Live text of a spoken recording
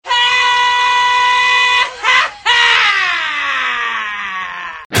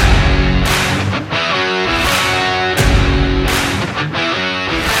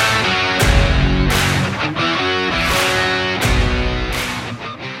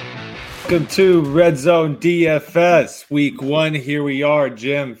Welcome to Red Zone DFS Week 1. Here we are,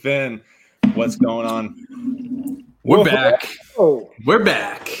 Jim, Finn. What's going on? We're back. We're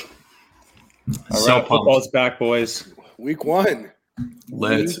back. All right, football's back, boys. Week 1.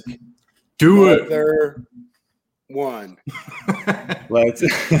 Let's do it. One.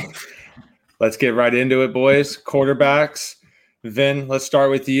 Let's get right into it, boys. Quarterbacks. Vin, let's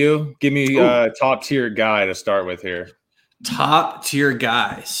start with you. Give me a top-tier guy to start with here. Top tier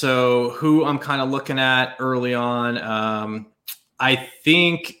guy. So who I'm kind of looking at early on. I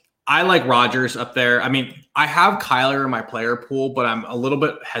think I like Rodgers up there. I mean, I have Kyler in my player pool, but I'm a little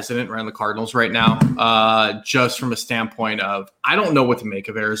bit hesitant around the Cardinals right now. Just from a standpoint of, I don't know what to make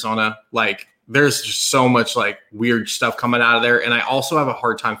of Arizona. Like, there's just so much like weird stuff coming out of there. And I also have a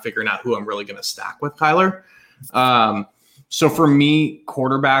hard time figuring out who I'm really going to stack with Kyler. So for me,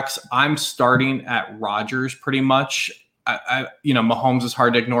 quarterbacks, I'm starting at Rodgers pretty much. Mahomes is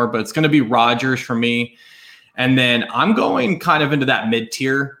hard to ignore, but it's going to be Rodgers for me. And then I'm going kind of into that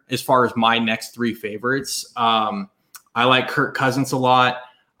mid-tier as far as my next three favorites. I like Kirk Cousins a lot.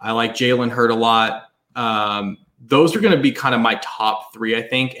 I like Jalen Hurts a lot. Those are going to be kind of my top three, I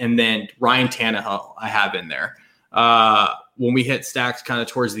think. And then Ryan Tannehill I have in there. When we hit stacks kind of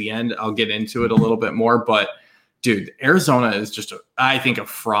towards the end, I'll get into it a little bit more. But dude, Arizona is just, I think, a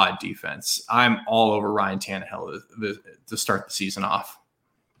fraud defense. I'm all over Ryan Tannehill to start the season off.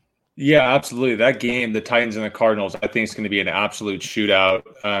 Yeah, absolutely. That game, the Titans and the Cardinals, I think it's going to be an absolute shootout.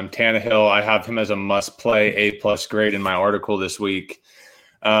 Tannehill, I have him as a must-play, A+ grade in my article this week.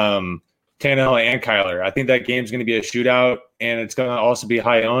 Tannehill and Kyler. I think that game's going to be a shootout, and it's going to also be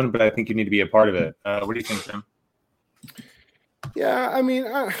high-owned, but I think you need to be a part of it. What do you think, Tim? Yeah, I mean,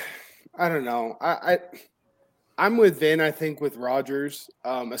 I don't know. I'm with Vin, I think, with Rodgers,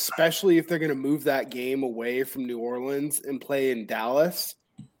 especially if they're going to move that game away from New Orleans and play in Dallas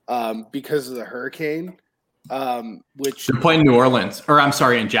because of the hurricane. Which they're playing New Orleans, or I'm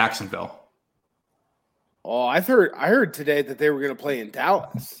sorry, in Jacksonville. Oh, I heard today that they were going to play in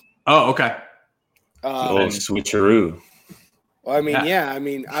Dallas. Oh, okay. Switcheroo. Well, I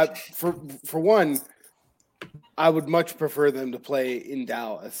mean, for one, I would much prefer them to play in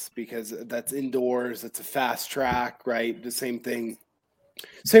Dallas because that's indoors. It's a fast track, right? The same thing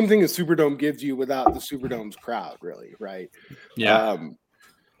as Superdome gives you without the Superdome's crowd, really, right? Yeah.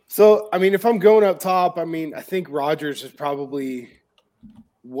 So, I mean, if I'm going up top, I mean, I think Rodgers is probably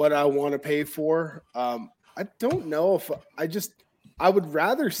what I want to pay for. I don't know if I would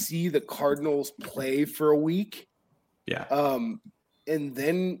rather see the Cardinals play for a week. Yeah. And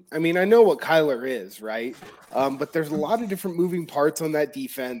then, I mean, I know what Kyler is, right? But there's a lot of different moving parts on that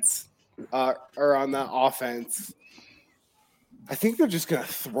defense or on that offense. I think they're just going to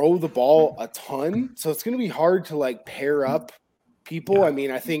throw the ball a ton. So it's going to be hard to, like, pair up people. Yeah. I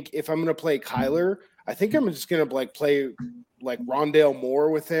mean, I think if I'm going to play Kyler, I think I'm just going to, like, play, like, Rondale Moore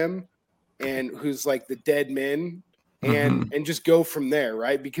with him and who's, like, the dead man and just go from there,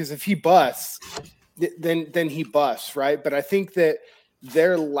 right? Because if he busts – then he busts, right? But I think that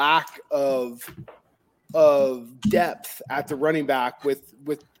their lack of depth at the running back with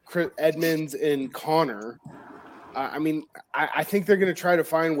Chris Edmonds and Connor, I think they're going to try to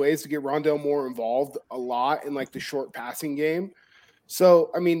find ways to get Rondale Moore involved a lot in like the short passing game. So,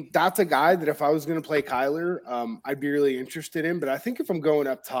 I mean, that's a guy that if I was going to play Kyler, I'd be really interested in. But I think if I'm going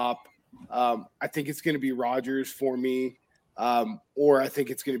up top, I think it's going to be Rodgers for me, or I think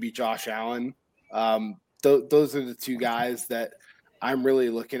it's going to be Josh Allen. Those are the two guys that I'm really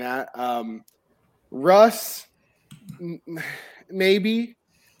looking at. Russ, maybe,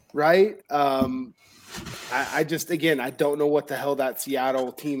 right? I just, again, I don't know what the hell that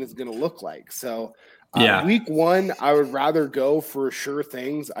Seattle team is going to look like. So week 1, I would rather go for sure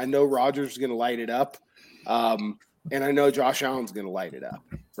things. I know Rodgers is going to light it up. And I know Josh Allen's going to light it up,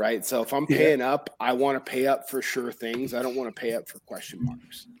 right? So if I'm paying up, I want to pay up for sure things. I don't want to pay up for question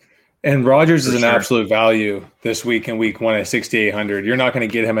marks. And Rodgers is an absolute value this week in week 1 at 6,800. You're not going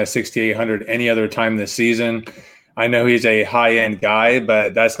to get him at 6,800 any other time this season. I know he's a high-end guy,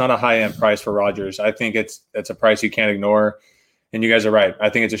 but that's not a high-end price for Rodgers. I think it's a price you can't ignore. And you guys are right.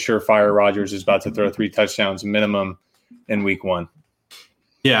 I think it's a surefire. Rodgers is about to throw 3 touchdowns minimum in week 1.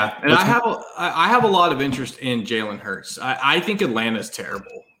 Yeah, and I have a lot of interest in Jalen Hurts. I think Atlanta's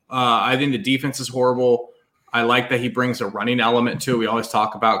terrible. I think the defense is horrible. I like that he brings a running element to it. We always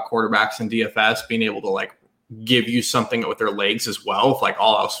talk about quarterbacks in DFS being able to like give you something with their legs as well if like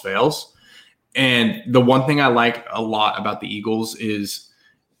all else fails. And the one thing I like a lot about the Eagles is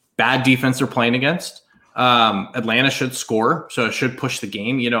bad defense they're playing against. Atlanta should score, so it should push the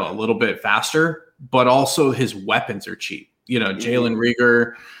game, a little bit faster, but also his weapons are cheap. Jalen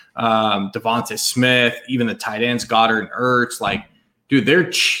Reagor, Devontae Smith, even the tight ends, Goddard and Ertz. Like, dude, they're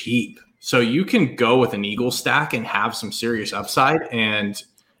cheap. So you can go with an Eagle stack and have some serious upside and,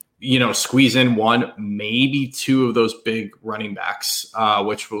 squeeze in one, maybe two of those big running backs,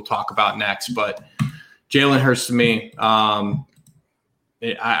 which we'll talk about next. But Jalen Hurts to me, I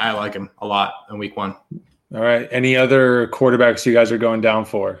like him a lot in week 1. All right. Any other quarterbacks you guys are going down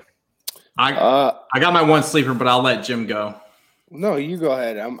for? I got my one sleeper, but I'll let Jim go. No, you go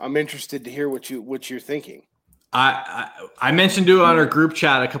ahead. I'm interested to hear what you're thinking. I mentioned it on our group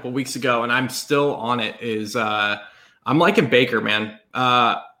chat a couple of weeks ago, and I'm still on it. I'm liking Baker, man.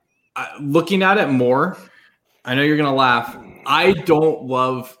 Looking at it more, I know you're gonna laugh. I don't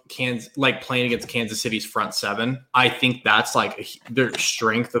love playing against Kansas City's front 7. I think that's like their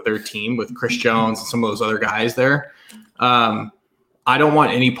strength of their team with Chris Jones and some of those other guys there. I don't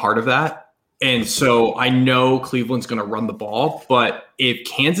want any part of that. And so I know Cleveland's going to run the ball, but if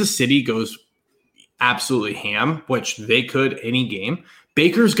Kansas City goes absolutely ham, which they could any game,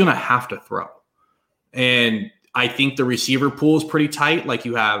 Baker's going to have to throw. And I think the receiver pool is pretty tight. Like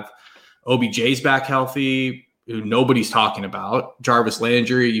you have OBJ's back healthy, who nobody's talking about. Jarvis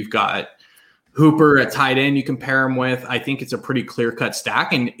Landry, you've got Hooper at tight end you can pair him with. I think it's a pretty clear-cut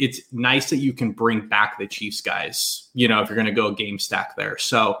stack, and it's nice that you can bring back the Chiefs guys, if you're going to go a game stack there.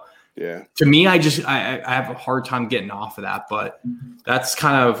 So yeah, to me, I have a hard time getting off of that, but that's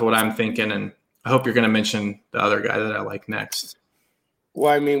kind of what I'm thinking, and I hope you're going to mention the other guy that I like next.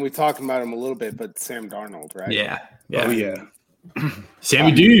 Well, I mean, we talked about him a little bit, but Sam Darnold, right? Yeah. Oh, yeah.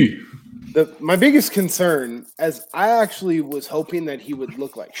 Sammy D. My biggest concern, as I actually was hoping that he would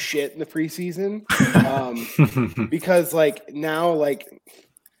look like shit in the preseason, because now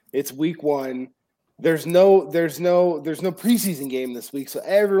it's week 1. There's no preseason game this week, so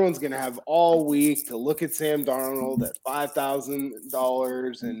everyone's gonna have all week to look at Sam Darnold at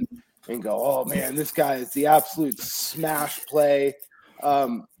 $5,000 and go, oh man, this guy is the absolute smash play.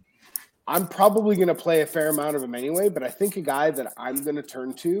 I'm probably gonna play a fair amount of him anyway, but I think a guy that I'm gonna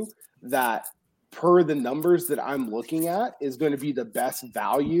turn to that per the numbers that I'm looking at is going to be the best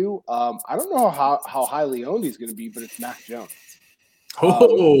value. I don't know how highly owned he's going to be, but it's Mac Jones.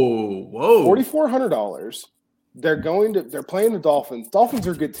 Whoa. $4,400. They're playing the Dolphins. Dolphins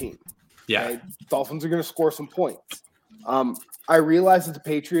are a good team. Yeah. Okay? Dolphins are going to score some points. I realize that the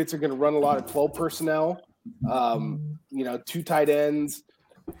Patriots are going to run a lot of 12 personnel, 2 tight ends,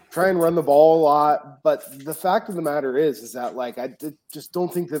 try and run the ball a lot. But the fact of the matter is that I just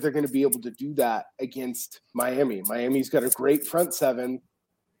don't think that they're going to be able to do that against Miami. Miami's got a great front 7.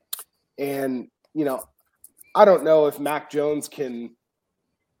 And, I don't know if Mac Jones can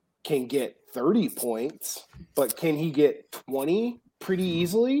get 30 points, but can he get 20 pretty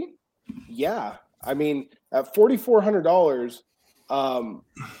easily? Yeah. I mean, at $4,400,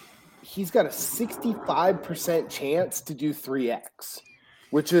 he's got a 65% chance to do 3x,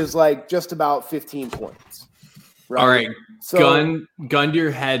 which is just about 15 points. Right? All right. So, gun to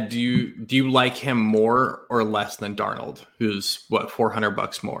your head. Do you like him more or less than Darnold, who's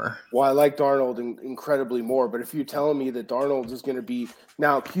 $400 more? Well, I like Darnold incredibly more, but if you're telling me that Darnold is going to be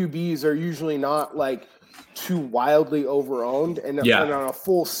now, QBs are usually not too wildly overowned, and on a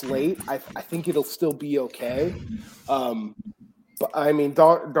full slate, I think it'll still be okay. But I mean,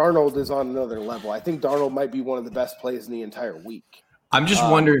 Darnold is on another level. I think Darnold might be one of the best plays in the entire week. I'm just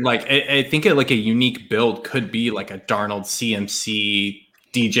wondering, I think a unique build could be like a Darnold CMC,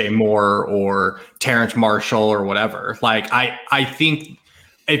 DJ Moore, or Terrence Marshall, or whatever. I think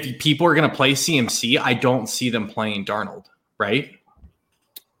if people are going to play CMC, I don't see them playing Darnold, right?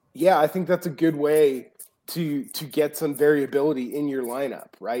 Yeah, I think that's a good way to get some variability in your lineup,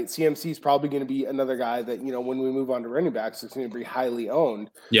 right? CMC is probably going to be another guy that, when we move on to running backs, it's going to be highly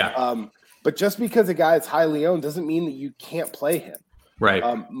owned. Yeah. But just because a guy is highly owned doesn't mean that you can't play him. Right.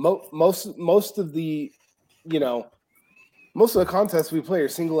 Most of the contests we play are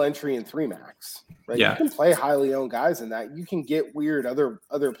single entry and 3 max. Right. Yeah. You can play highly owned guys in that. You can get weird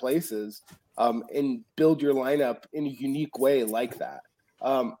other places and build your lineup in a unique way like that.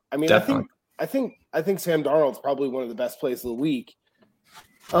 Definitely. I think Sam Darnold's probably one of the best plays of the week.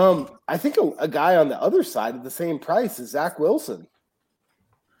 I think a guy on the other side at the same price is Zach Wilson.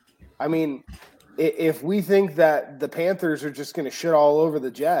 I mean, if we think that the Panthers are just going to shit all over the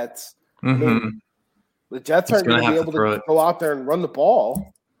Jets, I mean, the Jets aren't going to be able to go out there and run the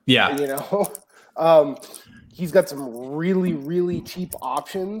ball. Yeah. He's got some really, really cheap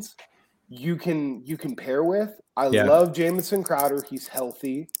options you can pair with. I love Jamison Crowder. He's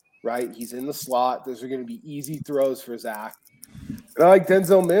healthy, right? He's in the slot. Those are going to be easy throws for Zach. And I like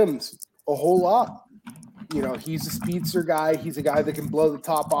Denzel Mims a whole lot. he's a speedster guy. He's a guy that can blow the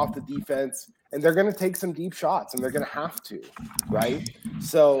top off the defense, and they're going to take some deep shots, and they're going to have to, right?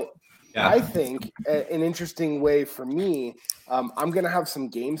 So I think an interesting way for me, I'm going to have some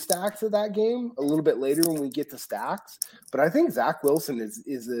game stacks of that game a little bit later when we get to stacks, but I think Zach Wilson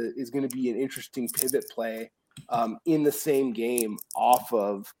is going to be an interesting pivot play in the same game off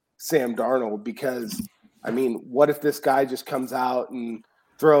of Sam Darnold, because, I mean, what if this guy just comes out and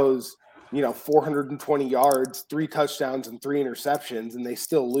throws 420 yards, 3 touchdowns, and 3 interceptions, and they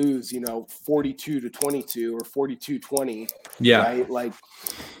still lose, 42-22 or 42-20. Yeah. Right. Like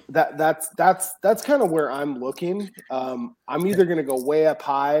that's kind of where I'm looking. I'm either going to go way up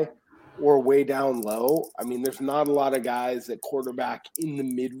high or way down low. I mean, there's not a lot of guys at quarterback in the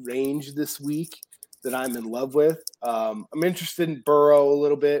mid-range this week that I'm in love with. I'm interested in Burrow a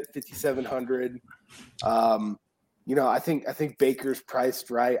little bit, 5,700. I think Baker's priced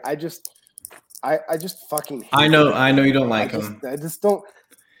right. I just fucking hate I know you don't like him. I just don't.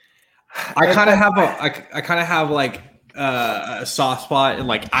 I kind of have like a soft spot, and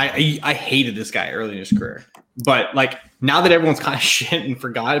like I hated this guy early in his career, but like now that everyone's kind of shit and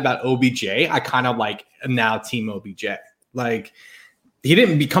forgot about OBJ, I kind of like am now team OBJ. Like, he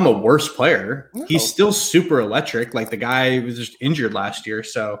didn't become a worse player. No. He's still super electric. Like, the guy was just injured last year,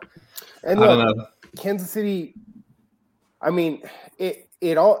 so I don't know. Kansas City, I mean,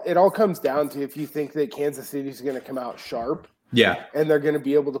 it all comes down to if you think that Kansas City is going to come out sharp, and they're going to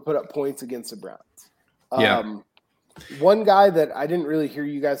be able to put up points against the Browns. One guy that I didn't really hear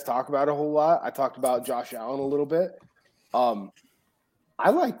you guys talk about a whole lot, I talked about Josh Allen a little bit. I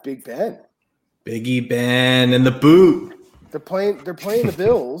like Big Ben. Biggie Ben and the boot. They're playing the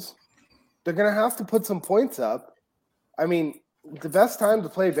Bills. They're going to have to put some points up. I mean, the best time to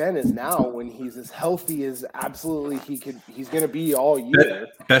play Ben is now, when he's as healthy as absolutely he's going to be all year.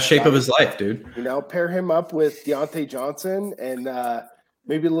 Best shape of his life, dude. Pair him up with Deontay Johnson and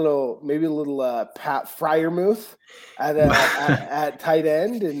maybe a little Pat Freiermuth at tight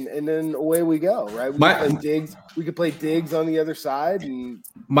end, and then away we go. Right? We could play Diggs on the other side. And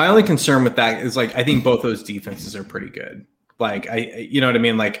my only concern with that is, like, I think both those defenses are pretty good. Like, you know what I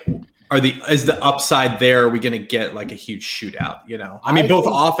mean? Like, is the upside there? Are we going to get like a huge shootout? I mean, both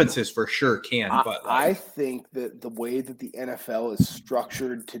offenses for sure can. But I think that the way that the NFL is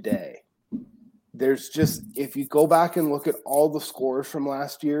structured today, there's just, if you go back and look at all the scores from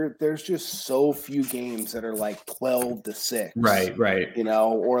last year, there's just so few games that are like 12-6. Right.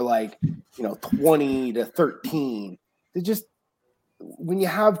 Or like 20-13. They just, when you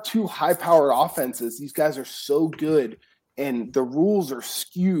have two high-powered offenses, these guys are so good, and the rules are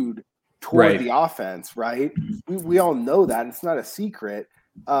skewed toward the offense, right? We all know that. It's not a secret.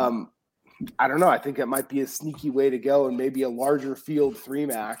 I don't know. I think that might be a sneaky way to go, and maybe a larger field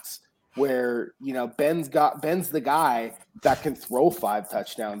 3-max where, Ben's the guy that can throw 5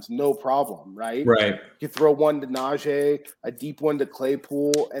 touchdowns, no problem, right? Right. You throw one to Najee, a deep one to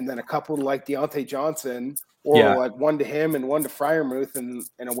Claypool, and then a couple to like Deontay Johnson, or like one to him and one to Freiermuth,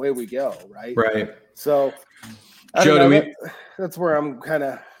 and away we go, right? Right. So, Joe, that's where I'm kind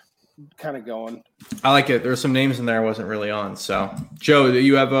of going. I like it. There were some names in there I wasn't really on. So, Joe, do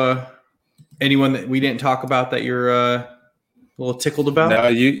you have anyone that we didn't talk about that you're a little tickled about? No,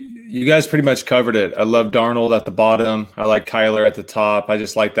 you guys pretty much covered it. I love Darnold at the bottom. I like Kyler at the top. I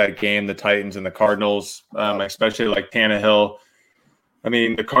just like that game, the Titans and the Cardinals, especially like Tannehill. I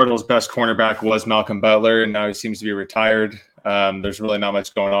mean, the Cardinals' best cornerback was Malcolm Butler, and now he seems to be retired. There's really not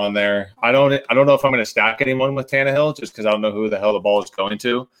much going on there. I don't know if I'm going to stack anyone with Tannehill, just because I don't know who the hell the ball is going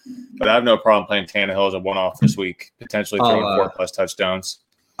to. But I have no problem playing Tannehill as a one-off this week, potentially throwing 4+ touchdowns.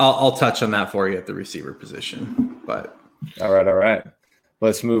 I'll touch on that for you at the receiver position. But all right.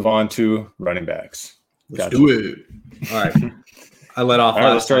 Let's move on to running backs. Let's do it. All right. I let off. All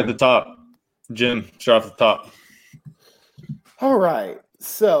right, let's start at the top. Jim, start off the top. All right.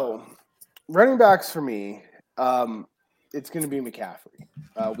 So, running backs for me, it's going to be McCaffrey.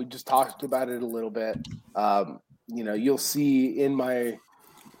 We just talked about it a little bit. You'll see in my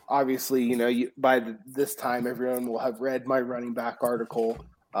 – obviously, by this time, everyone will have read my running back article.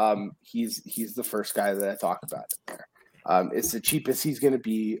 He's the first guy that I talk about there. It's the cheapest he's going to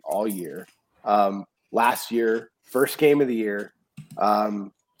be all year. Last year, first game of the year,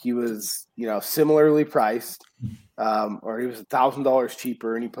 he was, similarly priced, or he was $1,000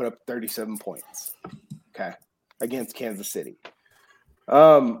 cheaper, and he put up 37 points. Okay, against Kansas City,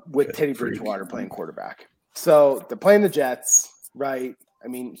 with Teddy Bridgewater playing quarterback. So they're playing the Jets, right? I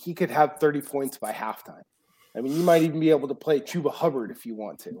mean, he could have 30 points by halftime. I mean, you might even be able to play Chuba Hubbard if you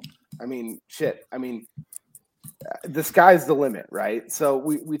want to. I mean, shit. I mean, the sky's the limit, right? So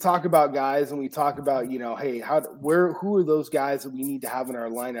we talk about guys and we talk about, hey, who are those guys that we need to have in our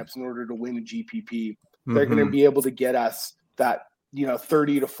lineups in order to win a GPP? They're going to be able to get us that,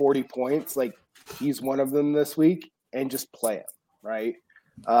 30 to 40 points. Like he's one of them this week, and just play him, right?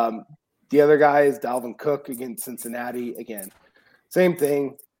 The other guy is Dalvin Cook against Cincinnati. Again, same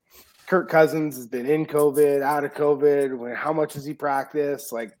thing. Kirk Cousins has been in COVID, out of COVID. How much has he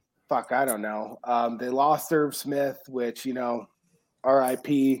practiced? Like, fuck, I don't know. They lost Irv Smith, which,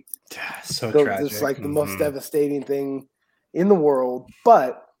 RIP. So tragic. It's like the most devastating thing in the world.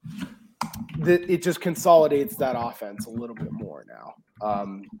 But it just consolidates that offense a little bit more now.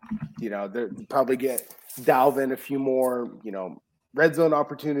 They'll probably get Dalvin a few more, red zone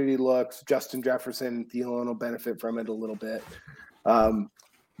opportunity looks. Justin Jefferson, Thielen will benefit from it a little bit.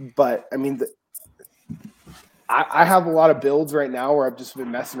 But I mean, I have a lot of builds right now where I've just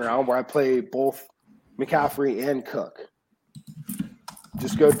been messing around where I play both McCaffrey and Cook.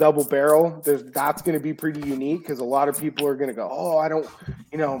 Just go double barrel. That's going to be pretty unique because a lot of people are going to go, oh, I don't,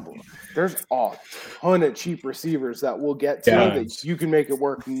 there's a ton of cheap receivers that we'll get to that you can make it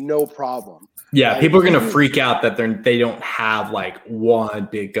work no problem. Yeah, people are going to freak out that they don't have like one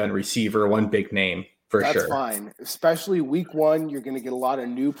big gun receiver, one big name. That's fine. Especially week one, you're going to get a lot of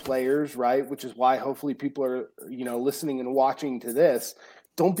new players, right? Which is why hopefully people are, listening and watching to this.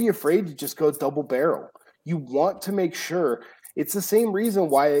 Don't be afraid to just go double barrel. You want to make sure. It's the same reason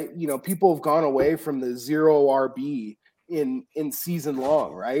why, people have gone away from the 0 RB in season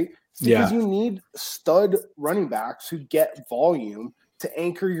long, right? It's because you need stud running backs who get volume to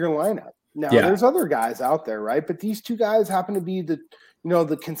anchor your lineup. Now, there's other guys out there, right? But these two guys happen to be the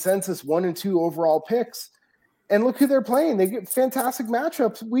consensus 1 and 2 overall picks. And look who they're playing. They get fantastic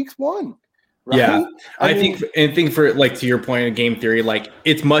matchups weeks 1. Right? Yeah. I think for like, to your point in game theory, like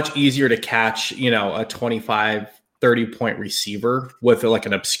it's much easier to catch, a 25, 30 point receiver with like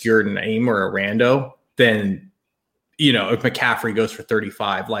an obscure name or a rando than, if McCaffrey goes for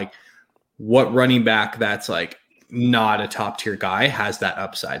 35, like what running back that's like not a top tier guy has that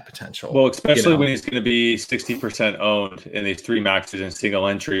upside potential. Well, especially when he's going to be 60% owned in these 3 maxes and single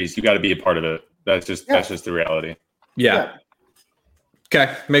entries, you got to be a part of it. That's just the reality. Yeah.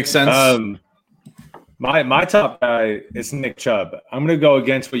 Okay. Makes sense. My top guy is Nick Chubb. I'm going to go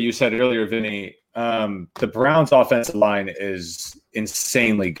against what you said earlier, Vinny. The Browns offensive line is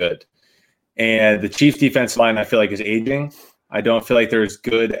insanely good. And the Chiefs defensive line, I feel like, is aging. I don't feel like they're as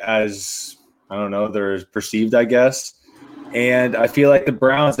good as, they're perceived, I guess. And I feel like the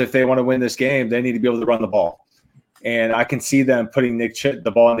Browns, if they want to win this game, they need to be able to run the ball. And I can see them putting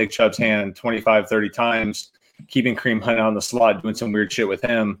the ball in Nick Chubb's hand 25, 30 times, keeping Kareem Hunt on the slot, doing some weird shit with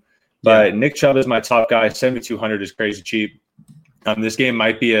him. But Nick Chubb is my top guy. 7,200 is crazy cheap. This game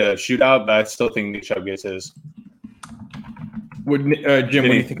might be a shootout, but I still think Nick Chubb gets his. Jim, what do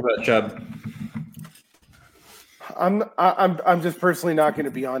you think about Chubb? I'm just personally not going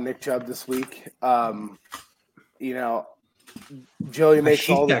to be on Nick Chubb this week. Joey makes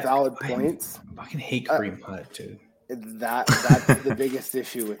all the valid points. I fucking hate Kareem Hunt, dude. That's the biggest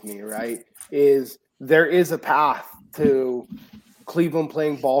issue with me, right? Is there is a path to Cleveland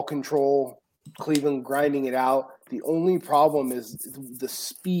playing ball control, Cleveland grinding it out. The only problem is the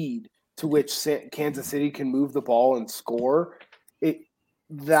speed to which Kansas City can move the ball and score.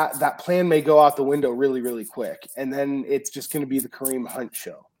 That plan may go out the window really, really quick. And then it's just going to be the Kareem Hunt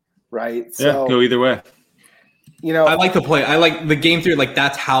show, right? So, go either way. I like the play. I like the game theory. Like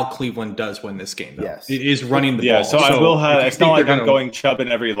that's how Cleveland does win this game. Though. Yes, it is running the ball. So I will have. It's not like I'm going Chubb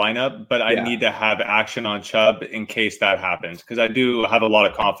in every lineup, but I need to have action on Chubb in case that happens because I do have a lot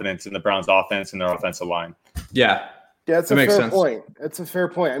of confidence in the Browns' offense and their offensive line. Yeah, it's a fair point. It's a fair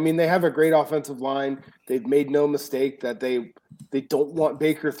point. I mean, they have a great offensive line. They've made no mistake that they don't want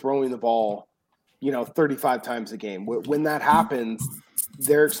Baker throwing the ball, 35 times a game. When that happens,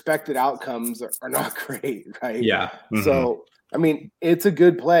 their expected outcomes are not great, right? Yeah. Mm-hmm. So, I mean, it's a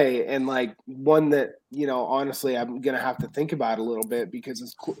good play and like one that, honestly, I'm going to have to think about a little bit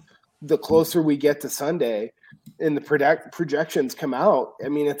because the closer we get to Sunday and the projections come out, I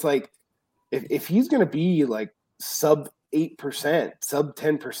mean, it's like if he's going to be like sub 8%, sub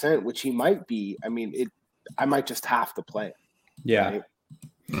 10%, which he might be, I mean, I might just have to play it. Yeah. Right?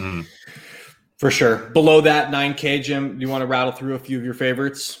 Mm-hmm. For sure. Below that 9K, Jim, do you want to rattle through a few of your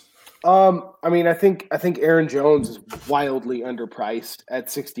favorites? I mean, I think Aaron Jones is wildly underpriced at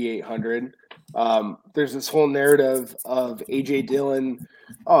 6,800. There's this whole narrative of AJ Dillon.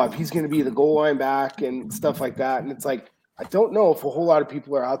 Oh, if he's going to be the goal line back and stuff like that. And it's like, I don't know if a whole lot of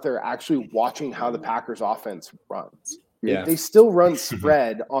people are out there actually watching how the Packers offense runs. Yeah. They still run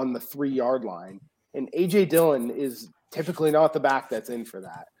spread on the 3-yard line. And A.J. Dillon is typically not the back that's in for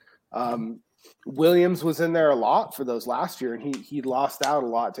that. Williams was in there a lot for those last year, and he lost out a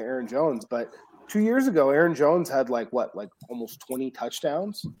lot to Aaron Jones. But 2 years ago, Aaron Jones had like almost 20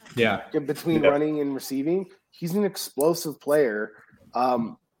 touchdowns. Yeah, between running and receiving. He's an explosive player,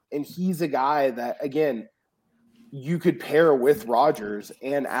 and he's a guy that, again, you could pair with Rodgers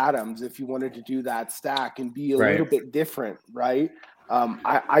and Adams if you wanted to do that stack and be a little bit different, right?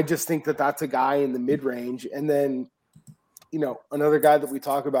 I just think that that's a guy in the mid-range. And then, another guy that we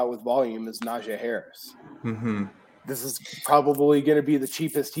talk about with volume is Najee Harris. Mm-hmm. This is probably going to be the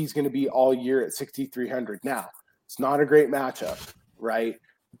cheapest he's going to be all year at 6,300. Now, it's not a great matchup, right?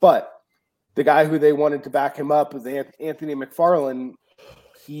 But the guy who they wanted to back him up was Anthony McFarland.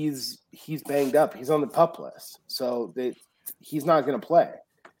 He's banged up. He's on the PUP list, so he's not going to play.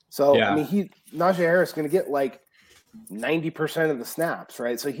 So Najee Harris is going to get like 90% of the snaps,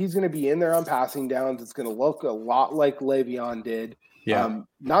 right? So he's going to be in there on passing downs. It's going to look a lot like Le'Veon did. Yeah,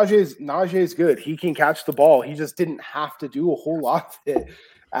 Najee's good. He can catch the ball. He just didn't have to do a whole lot of it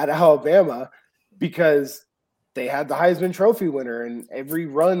at Alabama because they had the Heisman Trophy winner, and every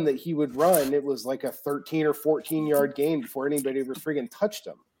run that he would run, it was like a 13 or 14-yard gain before anybody ever friggin' touched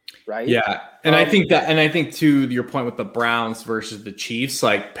him, right? Yeah, and I think to your point with the Browns versus the Chiefs,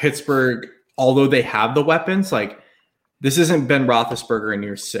 like Pittsburgh, although they have the weapons, like this isn't Ben Roethlisberger in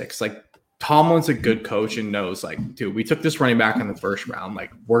year 6. Like Tomlin's a good coach and knows, like, dude, we took this running back in the first round.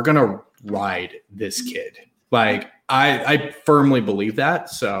 Like, we're gonna ride this kid. Like, I firmly believe that.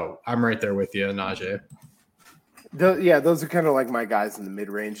 So I'm right there with you, Najee. Those are kind of like my guys in the mid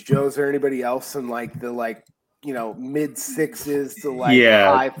range. Joe, is there anybody else in like the mid 6s to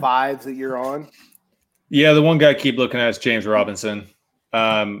high 5s that you're on? Yeah, the one guy I keep looking at is James Robinson.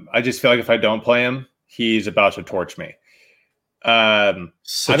 I just feel like if I don't play him, he's about to torch me. I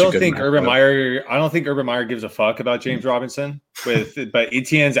don't think Urban Meyer gives a fuck about James Robinson but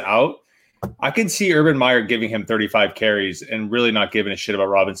Etienne's out. I can see Urban Meyer giving him 35 carries and really not giving a shit about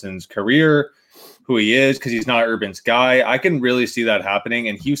Robinson's career, who he is, because he's not Urban's guy. I can really see that happening,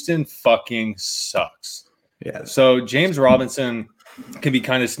 and Houston fucking sucks. Yeah. So James Robinson can be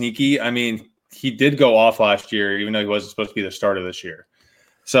kind of sneaky. I mean, he did go off last year, even though he wasn't supposed to be the starter this year.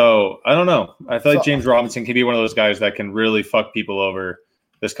 So I don't know. I feel like James Robinson can be one of those guys that can really fuck people over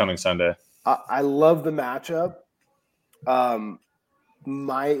this coming Sunday. I love the matchup.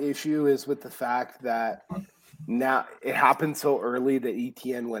 My issue is with the fact that now it happened so early that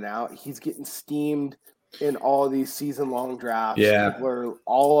Etienne went out. He's getting steamed in all of these season-long drafts. Yeah. People are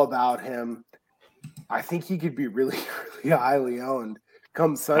all about him. I think he could be really, really highly owned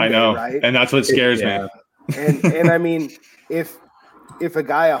come Sunday, I know, right? And that's what scares me. And I mean, if a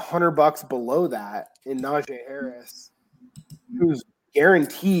guy $100 below that in Najee Harris, who's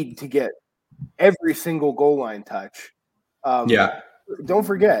guaranteed to get every single goal line touch, don't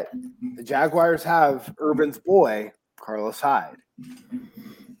forget, the Jaguars have Urban's boy, Carlos Hyde.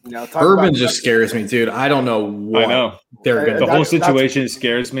 Urban just scares me, dude. I don't know what they're going to do. The whole situation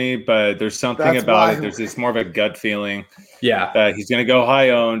scares me, but there's something about it. There's more of a gut feeling. Yeah. That he's going to go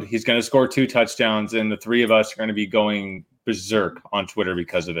high owned. He's going to score 2 touchdowns, and the 3 of us are going to be going berserk on Twitter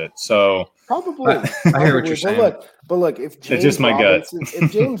because of it. So probably. I hear what you're saying. But look, if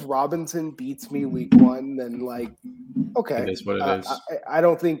James Robinson beats me week 1, then okay, it is what it is. I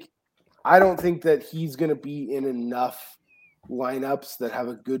don't think that he's going to be in enough lineups that have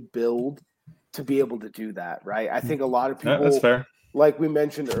a good build to be able to do that, right? I think a lot of people, that's fair. Like we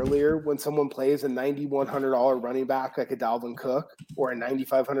mentioned earlier, when someone plays a $9,100 running back like a Dalvin Cook or a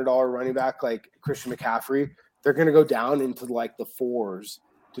 $9,500 running back like Christian McCaffrey, they're going to go down into the 4s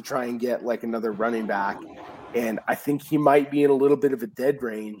to try and get another running back. And I think he might be in a little bit of a dead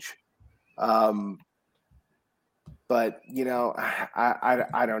range. But,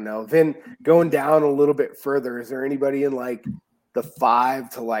 I don't know. Then going down a little bit further, is there anybody in the 5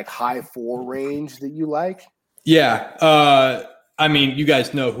 to high 4 range that you like? Yeah. I mean, you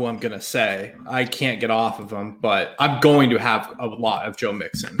guys know who I'm going to say. I can't get off of him, but I'm going to have a lot of Joe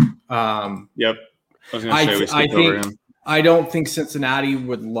Mixon. Yep. I was going to say we skipped over him. I don't think Cincinnati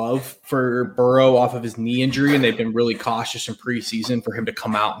would love for Burrow off of his knee injury, and they've been really cautious in preseason for him to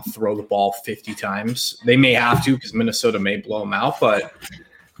come out and throw the ball 50 times. They may have to because Minnesota may blow him out, but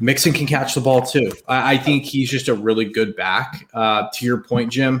Mixon can catch the ball too. I think he's just a really good back. To your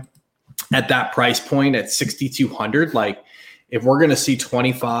point, Jim, at that price point at 6,200, if we're going to see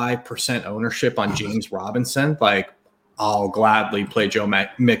 25% ownership on James Robinson, I'll gladly play Joe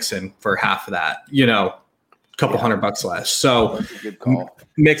Mixon for half of that, couple $100 less. So good call.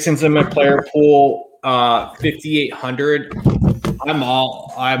 Mixon's in my player pool, 5,800. I'm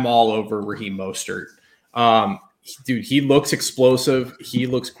all over Raheem Mostert. Dude, he looks explosive. He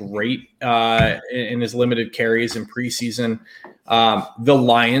looks great in his limited carries in preseason. The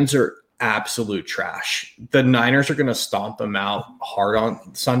Lions are absolute trash. The Niners are going to stomp them out hard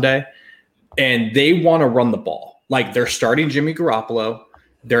on Sunday, and they want to run the ball. Like, they're starting Jimmy Garoppolo.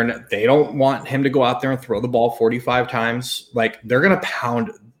 They don't want him to go out there and throw the ball 45 times. Like, they're going to pound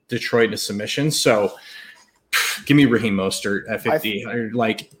Detroit into submission. So give me Raheem Mostert at 50.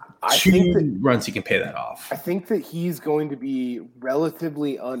 Two runs, he can pay that off. I think that he's going to be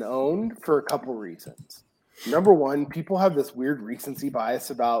relatively unowned for a couple reasons. Number one, people have this weird recency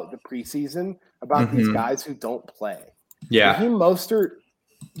bias about the preseason, about these guys who don't play. Yeah. Raheem Mostert,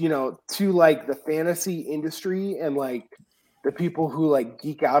 to like the fantasy industry and like the people who like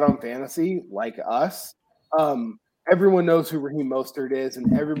geek out on fantasy like us, everyone knows who Raheem Mostert is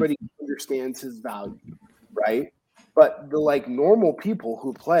and everybody understands his value, right? But the like normal people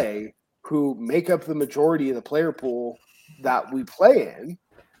who play, who make up the majority of the player pool that we play in,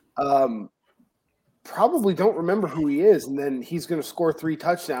 probably don't remember who he is. And then he's going to score 3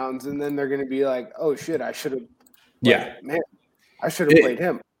 touchdowns. And then they're going to be like, oh shit, I should have, I should have played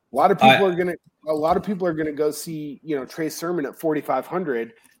him. A lot of people are going to go see, Trey Sermon at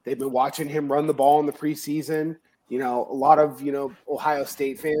 4,500. They've been watching him run the ball in the preseason. A lot of, Ohio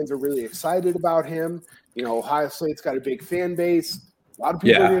State fans are really excited about him. Ohio State's got a big fan base. A lot of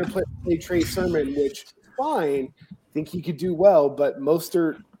people are going to play Trey Sermon, which is fine. I think he could do well, but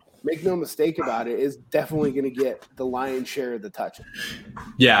Mostert, make no mistake about it, is definitely going to get the lion's share of the touches.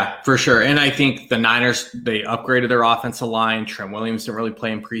 Yeah, for sure. And I think the Niners, they upgraded their offensive line. Trent Williams didn't really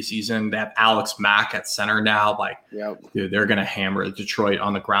play in preseason. They have Alex Mack at center now. Dude, they're going to hammer Detroit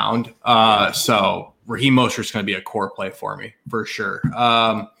on the ground. So Raheem Mostert's going to be a core play for me, for sure.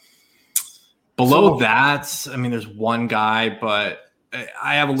 Below that, I mean, there's one guy, but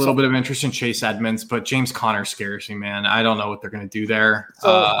I have a little bit of interest in Chase Edmonds, but James Conner scares me, man. I don't know what they're going to do there. So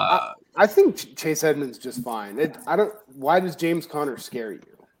I think Chase Edmonds just fine. Why does James Conner scare you?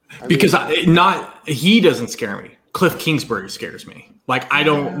 He doesn't scare me. Cliff Kingsbury scares me. Like, I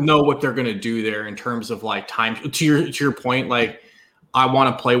don't know what they're going to do there in terms of like time. To your point, like, I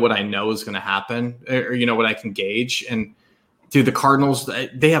want to play what I know is going to happen, or what I can gauge. And dude, the Cardinals,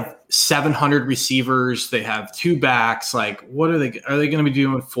 they have 700 receivers. They have 2 backs. Like, what are they going to be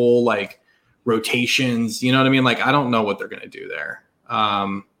doing full like rotations? You know what I mean? Like, I don't know what they're going to do there.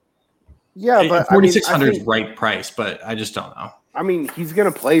 But 4,600 is right price, but I just don't know. I mean, he's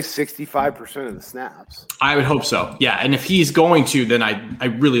going to play 65% of the snaps. I would hope so. Yeah. And if he's going to, then I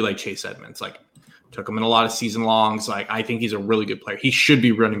really like Chase Edmonds. Like, took him in a lot of season longs. Like, I think he's a really good player. He should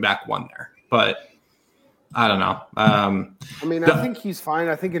be running back 1 there, but I don't know. I think he's fine.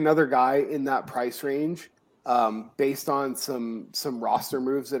 I think another guy in that price range, based on some roster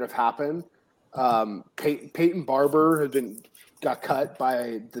moves that have happened, Peyton Barber got cut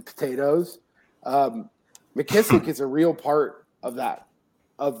by the Potatoes. McKissick is a real part of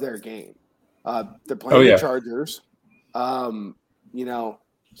their game. They're playing the Chargers.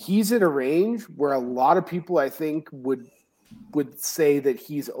 He's in a range where a lot of people, I think, would say that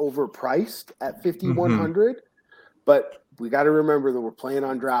he's overpriced at 5,100, but we got to remember that we're playing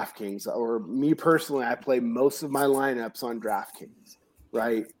on DraftKings, or me personally, I play most of my lineups on DraftKings,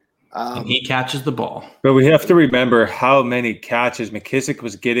 right? And he catches the ball. But we have to remember how many catches McKissick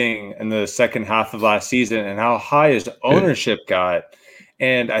was getting in the second half of last season and how high his ownership got.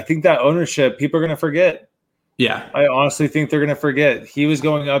 And I think that ownership, people are going to forget. Yeah. I honestly think they're going to forget. He was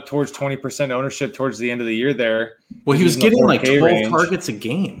going up towards 20% ownership towards the end of the year there. Well, he was getting like 12 targets a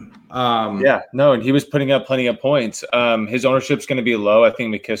game. And he was putting up plenty of points. His ownership's going to be low. I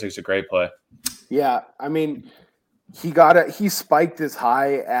think McKissick's a great play. Yeah, I mean, he spiked as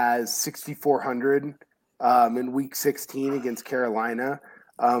high as 6,400 in week 16 against Carolina.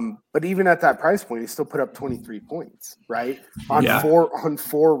 But even at that price point, he still put up 23 points, right? On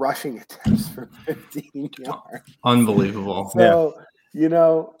four rushing attempts for 15 yards. Unbelievable. So,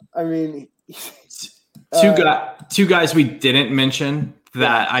 I mean, two guys we didn't mention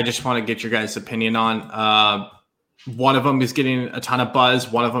that I just want to get your guys' opinion on. One of them is getting a ton of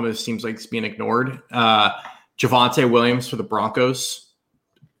buzz. One of them seems like it's being ignored. Javonte Williams for the Broncos.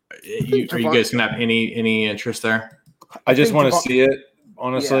 Are you guys going to have any interest there? I just want to see it,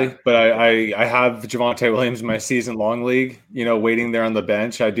 honestly. But I have Javonte Williams in my season-long league, waiting there on the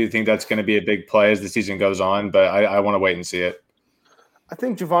bench. I do think that's going to be a big play as the season goes on, but I want to wait and see it. I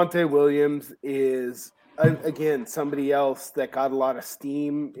think Javonte Williams is, again, somebody else that got a lot of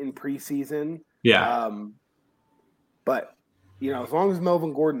steam in preseason. Yeah. But as long as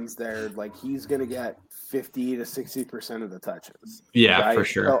Melvin Gordon's there, like he's going to get 50 to 60% of the touches. Yeah, right? for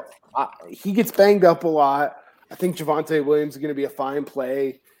sure. So, he gets banged up a lot. I think Javonte Williams is going to be a fine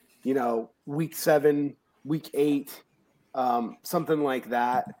play, week 7, week 8, something like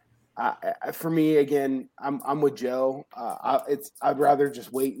that. For me, again, I'm with Joe. I'd rather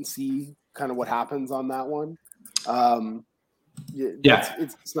just wait and see kind of what happens on that one.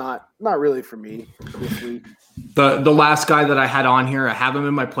 It's not really for me this week. The last guy that I had on here, I have him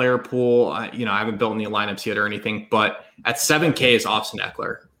in my player pool. I haven't built any lineups yet or anything, but at 7K is Austin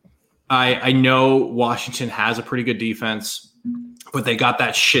Eckler. I know Washington has a pretty good defense, but they got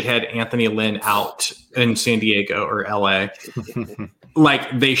that shithead Anthony Lynn out in San Diego or LA.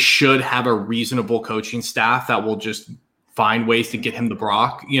 Like they should have a reasonable coaching staff that will just find ways to get him the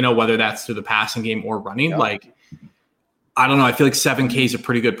Brock, whether that's through the passing game or running. Yep. Like, I don't know. I feel like 7K is a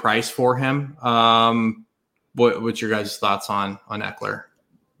pretty good price for him. What's your guys' thoughts on Eckler?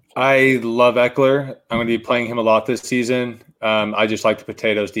 I love Eckler. I'm going to be playing him a lot this season. I just like the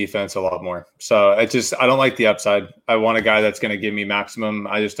Potatoes defense a lot more. So I don't like the upside. I want a guy that's going to give me maximum.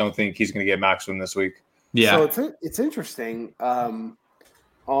 I just don't think he's going to get maximum this week. Yeah. So it's interesting. On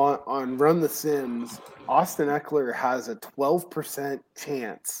Run the Sims, Austin Eckler has a 12%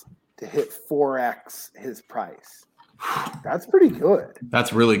 chance to hit 4x his price. That's pretty good.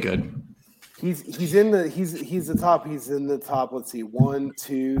 That's really good. He's the top. He's in the top. Let's see, 1,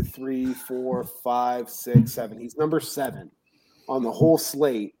 2, 3, 4, 5, 6, 7. He's number 7 on the whole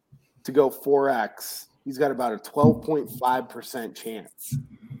slate to go 4x. He's got about a 12.5% chance.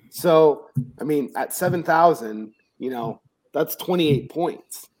 So, I mean, at 7,000, that's 28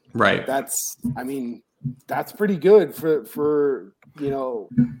 points. Right. That's pretty good for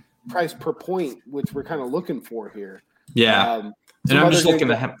price per point, which we're kind of looking for here. Yeah. And I'm just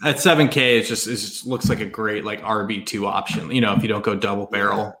looking at him at 7K. It just looks like a great RB2 option. If you don't go double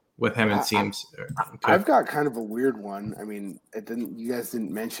barrel with him, it seems. I've got kind of a weird one. I mean, you guys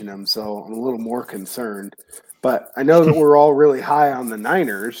didn't mention him, so I'm a little more concerned. But I know that we're all really high on the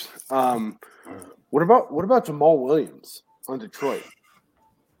Niners. What about Jamal Williams on Detroit?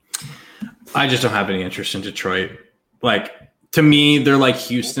 I just don't have any interest in Detroit. To me, they're like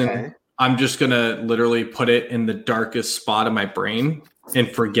Houston. Okay. I'm just going to literally put it in the darkest spot of my brain and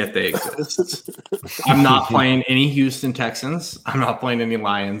forget they exist. I'm not playing any Houston Texans. I'm not playing any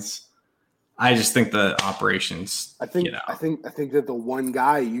Lions. I just think the operations. I think that the one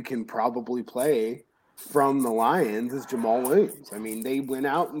guy you can probably play from the Lions is Jamal Williams. I mean, they went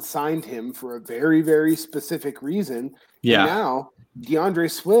out and signed him for a very, very specific reason. Yeah. And now DeAndre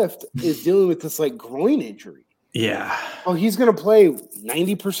Swift is dealing with this groin injury. Yeah. Oh, he's going to play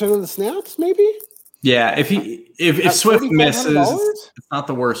 90% of the snaps, maybe? Yeah. If Swift misses, it's not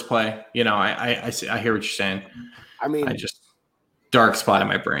the worst play. I hear what you're saying. I mean, I just dark spot in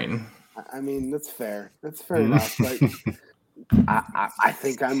my brain. I mean, that's fair. That's fair enough. But I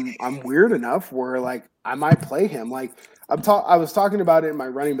think I'm weird enough where I might play him. I was talking about it in my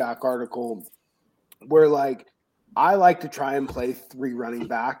running back article where I like to try and play 3 running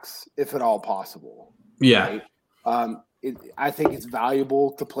backs if at all possible. Yeah. Right? I think it's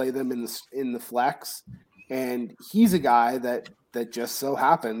valuable to play them in the flex, and he's a guy that just so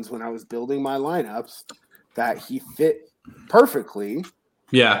happens when I was building my lineups that he fit perfectly.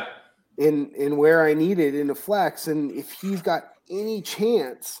 Yeah. In where I needed in a flex, and if he's got any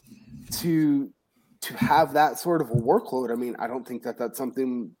chance to have that sort of a workload, I mean, I don't think that's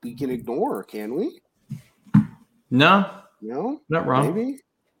something we can ignore, can we? No, not wrong. Maybe.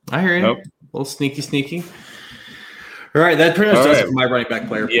 I hear you. Nope. A little sneaky. All right, that pretty much does it for my running back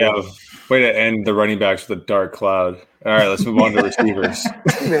player. Yeah, way to end the running backs with a dark cloud. All right, let's move on to receivers.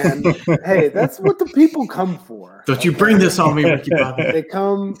 Man, hey, that's what the people come for. Don't you bring this on me, Ricky Bobby. They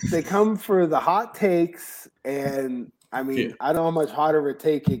come for the hot takes, and I mean, I don't know how much hotter of a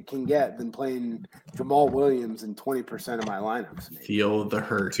take it can get than playing Jamal Williams in 20% of my lineups. Maybe. Feel the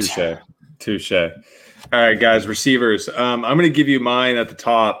hurt. Touche. All right, guys, receivers. I'm going to give you mine at the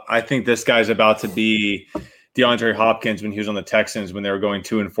top. I think this guy's about to be DeAndre Hopkins when he was on the Texans when they were going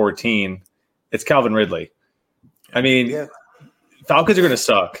 2-14. It's Calvin Ridley. I mean, Falcons are going to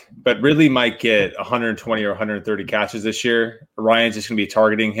suck, but Ridley might get 120 or 130 catches this year. Ryan's just going to be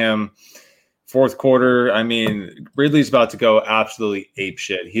targeting him. Fourth quarter, I mean, Ridley's about to go absolutely ape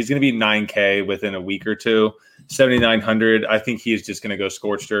shit. He's going to be 9K within a week or two, 7,900. I think he's just going to go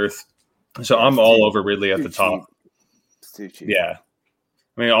scorched earth. So I'm all over Ridley at the top. It's too cheap. Yeah.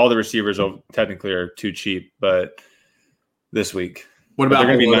 I mean, all the receivers technically are too cheap, but this week. What about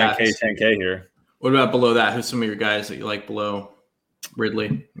they're going to be 9K, that? 10K here. What about below that? Who's some of your guys that you like below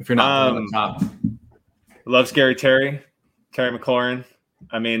Ridley? If you're not on the top. Love Scary Terry. Terry McLaurin.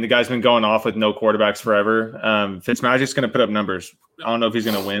 I mean, the guy's been going off with no quarterbacks forever. Fitzmagic's going to put up numbers. I don't know if he's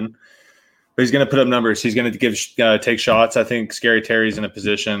going to win, but he's going to put up numbers. He's going to take shots. I think Scary Terry's in a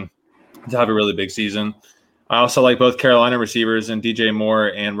position to have a really big season. I also like both Carolina receivers and DJ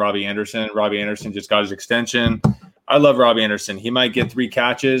Moore and Robbie Anderson. Robbie Anderson just got his extension. I love Robbie Anderson. He might get 3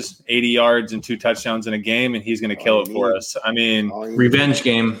 catches, 80 yards, and 2 touchdowns in a game, and he's going to kill it for us. I mean, revenge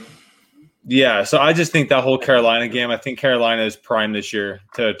game. Yeah, so I just think that whole Carolina game, I think Carolina is primed this year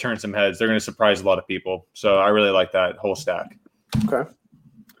to turn some heads. They're going to surprise a lot of people. So I really like that whole stack. Okay.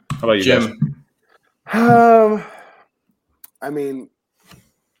 How about you, Jim? I mean,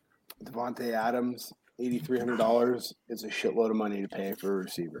 Devontae Adams, $8,300 is a shitload of money to pay for a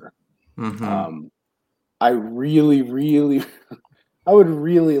receiver. Mm-hmm. I would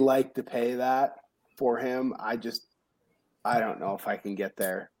really like to pay that for him. I don't know if I can get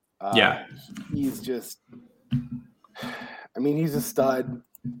there. He's just, I mean, he's a stud.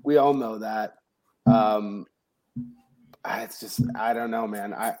 We all know that. It's just, I don't know,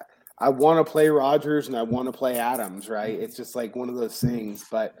 man. I want to play Rodgers and I want to play Adams, right? It's just like one of those things,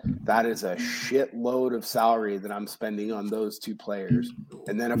 but that is a shitload of salary that I'm spending on those 2 players.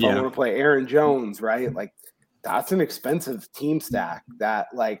 And then if I want to play Aaron Jones, right? Like, that's an expensive team stack that,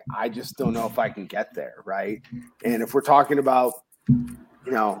 like, I just don't know if I can get there, right? And if we're talking about,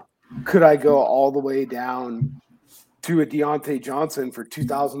 could I go all the way down to a Deontay Johnson for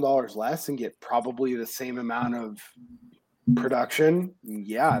 $2,000 less and get probably the same amount of production?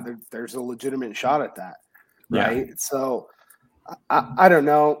 Yeah, there's a legitimate shot at that, right? Yeah. So I don't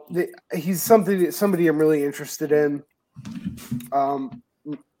know. He's somebody I'm really interested in,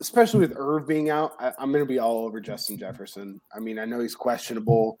 especially with Irv being out. I'm going to be all over Justin Jefferson. I mean, I know he's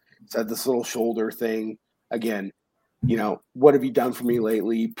questionable. He's had this little shoulder thing. Again, what have you done for me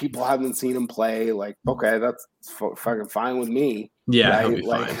lately? People haven't seen him play. Like, okay, that's fucking fine with me. Yeah, right?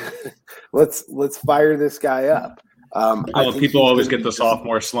 Like, let's fire this guy up. People always get the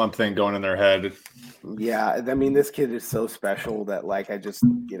sophomore slump thing going in their head. Yeah, I mean, this kid is so special that, like, I just,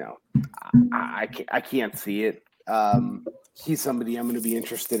 I can't see it. He's somebody I'm going to be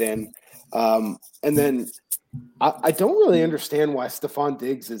interested in. And then I don't really understand why Stephon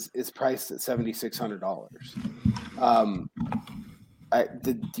Diggs is priced at $7,600.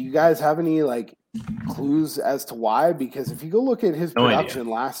 Do you guys have any, like, clues as to why? Because if you go look at his production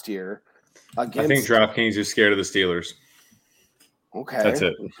last year, I think DraftKings is scared of the Steelers. Okay. That's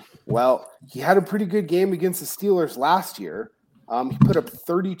it. Well, he had a pretty good game against the Steelers last year. He put up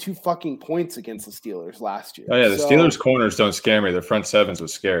 32 fucking points against the Steelers last year. Oh, yeah, the Steelers' corners don't scare me. Their front sevens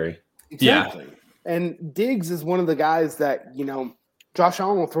was scary. Exactly. Yeah. And Diggs is one of the guys that, Josh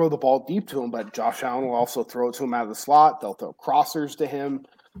Allen will throw the ball deep to him, but Josh Allen will also throw it to him out of the slot. They'll throw crossers to him.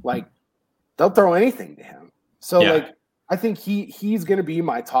 Like, they'll throw anything to him. So, like, I think he's going to be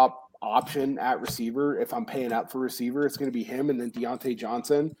my top option at receiver. If I'm paying up for receiver, it's going to be him and then Deontay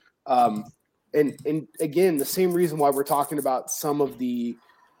Johnson. And again, the same reason why we're talking about some of the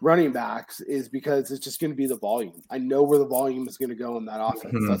running backs is because it's just going to be the volume. I know where the volume is going to go in that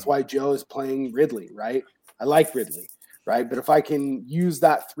offense. Mm-hmm. That's why Joe is playing Ridley, right? I like Ridley, right? But if I can use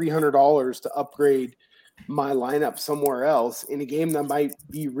that $300 to upgrade my lineup somewhere else in a game that might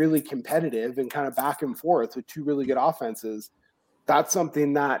be really competitive and kind of back and forth with 2 really good offenses, that's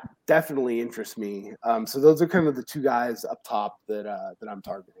something that definitely interests me. So those are kind of the 2 guys up top that I'm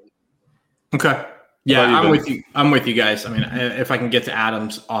targeting. Okay. Yeah, I'm with you. I'm with you guys. I mean, if I can get to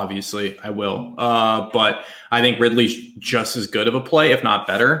Adams, obviously I will. But I think Ridley's just as good of a play, if not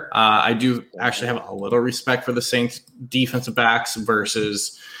better. I do actually have a little respect for the Saints defensive backs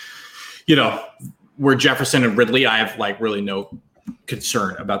versus, where Jefferson and Ridley, I have like really no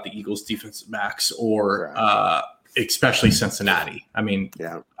concern about the Eagles defensive backs or especially Cincinnati. I mean,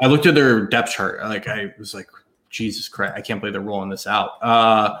 I looked at their depth chart. Like I was like, Jesus Christ, I can't believe they're rolling this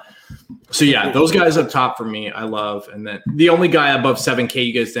out. So yeah, those guys up top for me, I love. And then the only guy above 7K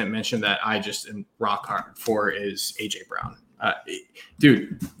you guys didn't mention that I just am rock hard for is AJ Brown.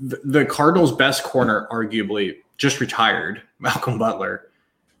 Dude, the Cardinals' best corner, arguably, just retired, Malcolm Butler.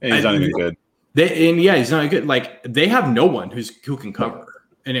 And he's not even good. He's not good. Like, they have no one who can cover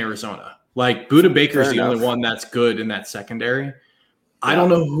in Arizona. Like, Budda Baker's the only one that's good in that secondary. Yeah. I don't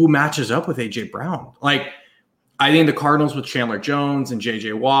know who matches up with AJ Brown. Like, I think the Cardinals with Chandler Jones and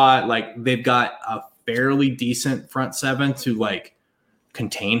JJ Watt, like, they've got a fairly decent front seven to, like,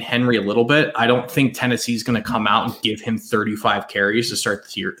 contain Henry a little bit. I don't think Tennessee's going to come out and give him 35 carries to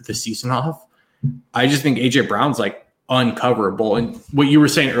start the season off. I just think AJ Brown's, like, uncoverable. And what you were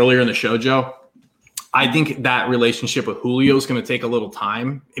saying earlier in the show, Joe, I think that relationship with Julio is going to take a little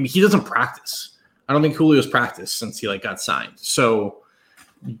time. I mean, he doesn't practice. I don't think Julio's practiced since he got signed. So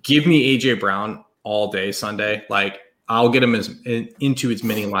give me AJ Brown all day Sunday. I'll get him into as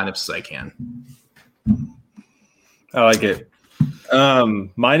many lineups as I can. I like it.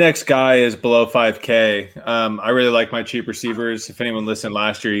 My next guy is below 5K. I really like my cheap receivers. If anyone listened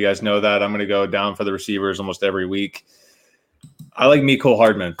last year, you guys know that I'm going to go down for the receivers almost every week. I like Mecole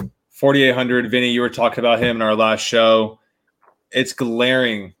Hardman, 4,800. Vinny, you were talking about him in our last show. It's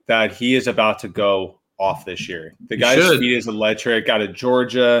glaring that he is about to go off this year. The guy's speed is electric out of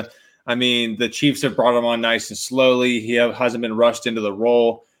Georgia. I mean, the Chiefs have brought him on nice and slowly. He hasn't been rushed into the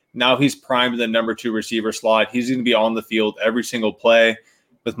role. Now he's primed in the number 2 receiver slot. He's going to be on the field every single play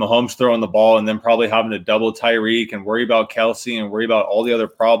with Mahomes throwing the ball and then probably having to double Tyreek and worry about Kelsey and worry about all the other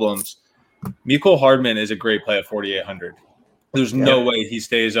problems. Mecole Hardman is a great play at 4,800. There's no way he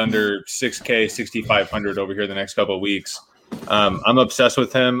stays under 6K, 6,500 over here the next couple of weeks. I'm obsessed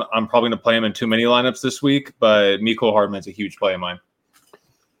with him. I'm probably going to play him in too many lineups this week, but Mecole Hardman's a huge play of mine.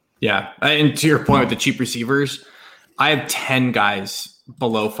 Yeah. And to your point with the cheap receivers, I have 10 guys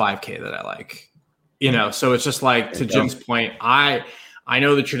below 5K that I like. So it's just to Jim's point, I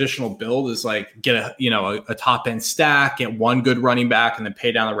know the traditional build is get a top end stack, get one good running back, and then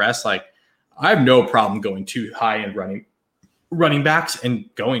pay down the rest. I have no problem going 2 high end running backs and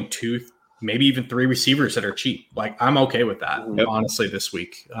going 2, maybe even 3 receivers that are cheap. I'm okay with that, honestly, this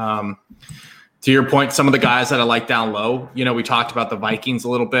week. To your point, some of the guys that I like down low, we talked about the Vikings a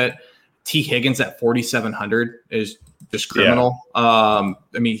little bit. T. Higgins at 4,700 is just criminal. I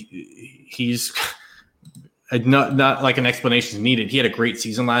mean, he's not like an explanation is needed. He had a great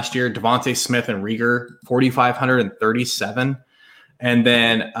season last year. Devontae Smith and Rieger, 4,537. And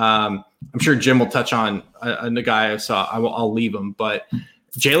then I'm sure Jim will touch on the guy I saw. I'll leave him, but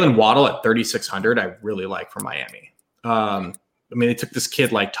Jalen Waddle at 3,600, I really like for Miami. I mean, they took this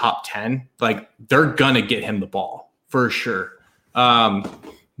kid top 10. They're going to get him the ball for sure.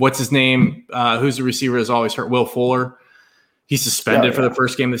 What's his name? Who's the receiver is always hurt? Will Fuller. He's suspended for the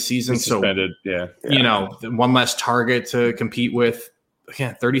first game of the season. He's suspended. One less target to compete with.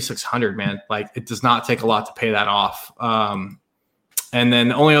 Again, 3,600, man. It does not take a lot to pay that off. And then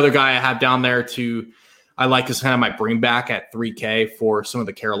the only other guy I have down there I like is kind of my bring back at 3K for some of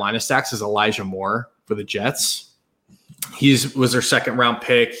the Carolina stacks is Elijah Moore for the Jets. Was their second round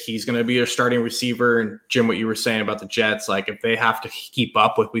pick. He's going to be a starting receiver. And Jim, what you were saying about the Jets, if they have to keep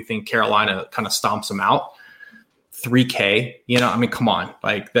up with, we think Carolina kind of stomps them out. 3K, I mean, come on.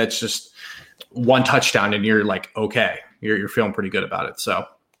 That's just one touchdown and you're okay, you're feeling pretty good about it. So,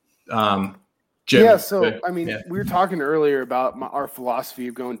 Jim, we were talking earlier about our philosophy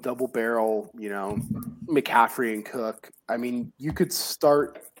of going double barrel, McCaffrey and Cook. I mean, you could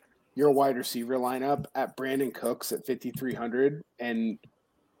start your wide receiver lineup at Brandon Cooks at 5,300, and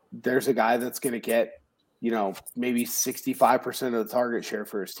there's a guy that's going to get, maybe 65% of the target share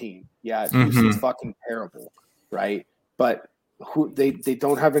for his team. Yeah, it's fucking terrible, right? But they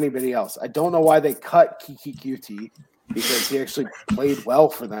don't have anybody else. I don't know why they cut Kiki Kuti because he actually played well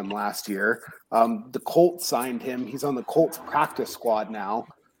for them last year. The Colts signed him. He's on the Colts practice squad now.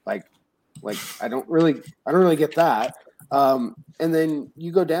 I don't really get that. And then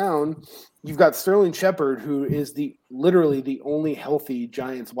you go down, you've got Sterling Shepard, who is literally the only healthy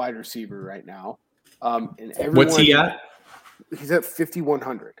Giants wide receiver right now. And what's he at? He's at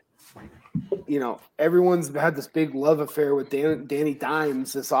 5,100. Everyone's had this big love affair with Danny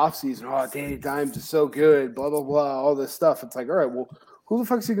Dimes this offseason. Oh, Danny Dimes is so good, blah, blah, blah, all this stuff. It's all right, well, who the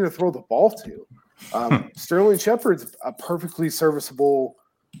fuck is he going to throw the ball to? Sterling Shepard's a perfectly serviceable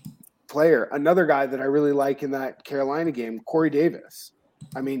player. Another guy that I really like in that Carolina game, Corey Davis.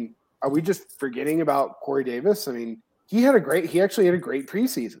 I mean, are we just forgetting about Corey Davis? I mean, he actually had a great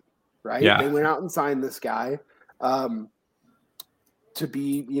preseason, right? Yeah. They went out and signed this guy to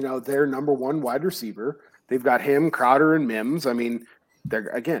be, their number 1 wide receiver. They've got him, Crowder, and Mims. I mean,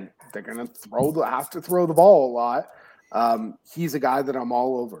 they're going to have to throw the ball a lot. He's a guy that I'm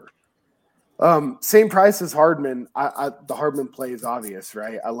all over. Same price as Hardman. The Hardman play is obvious,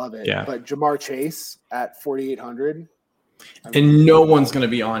 right? I love it. Yeah. But Jamar Chase at 4,800. And no one's going to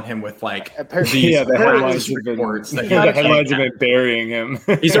be on him with the headlines have been burying him.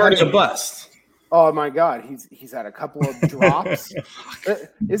 He's already a bust. Oh my God, he's had a couple of drops.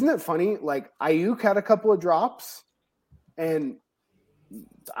 Isn't it funny? Ayuk had a couple of drops, and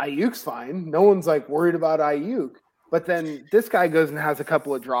Ayuk's fine. No one's worried about Ayuk. But then this guy goes and has a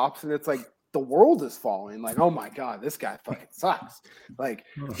couple of drops, and it's the world is falling. Oh my God, this guy fucking sucks.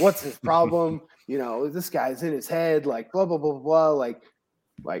 What's his problem? This guy's in his head. Blah blah blah blah.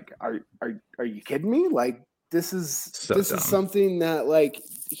 Are you kidding me? This is something that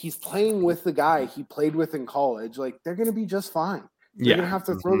he's playing with the guy he played with in college. Like, they're going to be just fine. They're going to have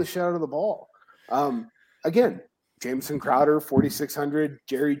to throw the shit out of the ball. Again, Jameson Crowder, 4,600.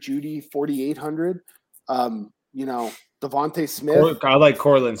 Jerry Jeudy, 4,800. Devontae Smith. I like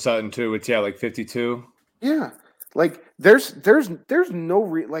Cortland Sutton too. It's like 52. Yeah. Like, there's no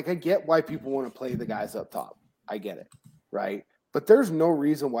like, I get why people want to play the guys up top. I get it, right? But there's no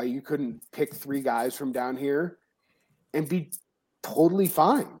reason why you couldn't pick 3 guys from down here and be totally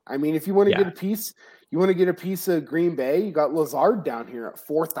fine. I mean, if you want to get a piece of Green Bay, you got Lazard down here at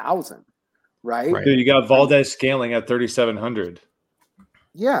 4,000, right? Dude, you got Valdez Scaling at 3,700.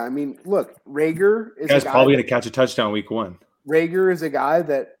 Yeah, I mean, look, Rager is probably going to catch a touchdown week 1. Rager is a guy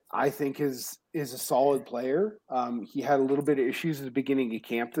that I think is a solid player. He had a little bit of issues at the beginning of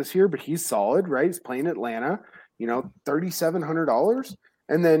camp this year, but he's solid, right? He's playing Atlanta, $3,700.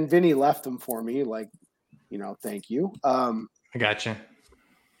 And then Vinny left him for me, like, thank you. I gotcha.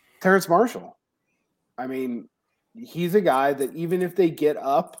 Terrence Marshall. I mean, he's a guy that even if they get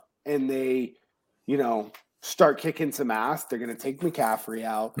up and they, start kicking some ass, they're going to take McCaffrey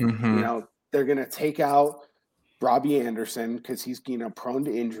out. Mm-hmm. They're going to take out Robbie Anderson because he's, prone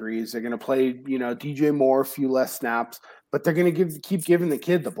to injuries. They're going to play, DJ Moore a few less snaps, but they're going to keep giving the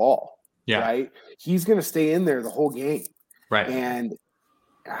kid the ball. Yeah. Right. He's going to stay in there the whole game. Right. And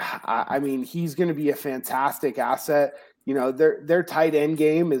I mean, he's going to be a fantastic asset. Their tight end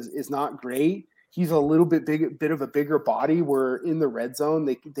game is not great. He's a little bit bit of a bigger body where in the red zone,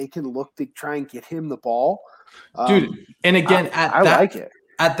 they can look to try and get him the ball. Dude. And again, I like it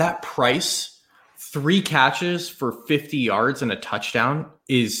at that price, 3 catches for 50 yards and a touchdown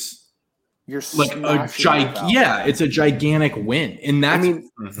is like it's a gigantic win. And that's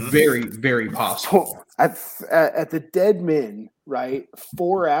very, very possible. At the dead min, right?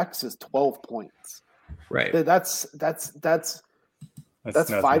 4x is 12 points. Right. That's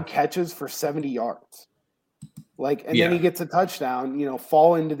 5 catches for 70 yards. Like, and then he gets a touchdown,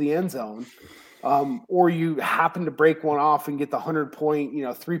 fall into the end zone. Or you happen to break one off and get the 100-point,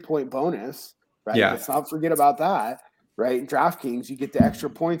 3-point bonus, right? Yeah. Let's not forget about that, right? In DraftKings, you get the extra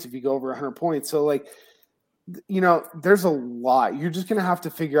points if you go over 100 points. So, like, there's a lot. You're just going to have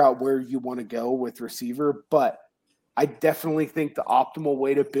to figure out where you want to go with receiver. But I definitely think the optimal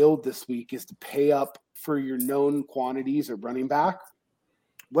way to build this week is to pay up for your known quantities at running back,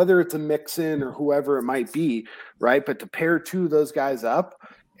 whether it's a Mixon or whoever it might be, right? But to pair 2 of those guys up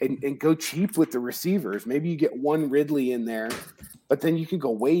and go cheap with the receivers. Maybe you get one Ridley in there, but then you can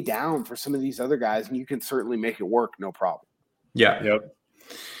go way down for some of these other guys, and you can certainly make it work, no problem. Yeah. Yep.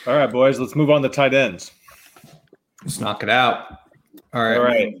 All right, boys, let's move on to tight ends. Let's knock it out. All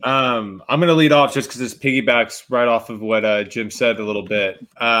right. I'm going to lead off just because this piggybacks right off of what Jim said a little bit.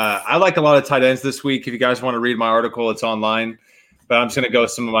 I like a lot of tight ends this week. If you guys want to read my article, it's online. But I'm just going to go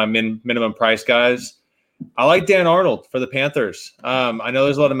with some of my minimum price guys. I like Dan Arnold for the Panthers. I know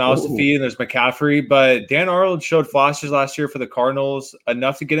there's a lot of mouths to feed and there's McCaffrey, but Dan Arnold showed flashes last year for the Cardinals,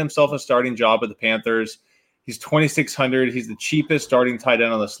 enough to get himself a starting job with the Panthers. He's 2,600. He's the cheapest starting tight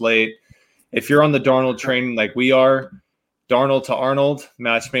end on the slate. If you're on the Darnold train like we are, Darnold to Arnold,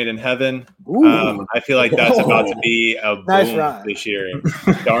 match made in heaven. I feel like that's about to be a boom this year.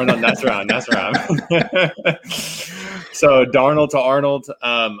 Darnold, that's around. So Darnold to Arnold,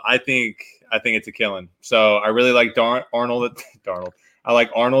 I think it's a killing. So I really like Arnold. I like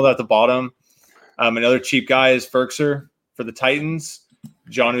Arnold at the bottom. Another cheap guy is Ferkser for the Titans.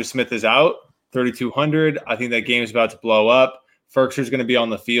 Jonnu Smith is out, 3,200. I think that game is about to blow up. Ferkser is going to be on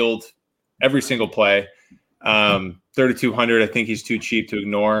the field every single play. 3,200. I think he's too cheap to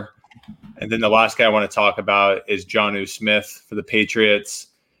ignore. And then the last guy I want to talk about is Jonnu Smith for the Patriots.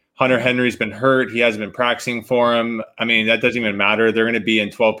 Hunter Henry's been hurt. He hasn't been practicing for him. I mean, that doesn't even matter. They're going to be in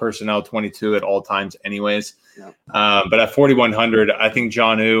 12 personnel, 22 at all times anyways. Yeah. But at 4,100, I think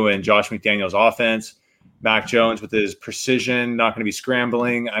Jonnu and Josh McDaniels offense, Mac Jones with his precision, not going to be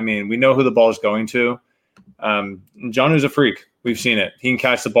scrambling. I mean, we know who the ball is going to. Jonnu's a freak. We've seen it. He can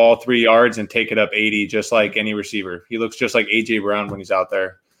catch the ball 3 yards and take it up 80 just like any receiver. He looks just like A.J. Brown when he's out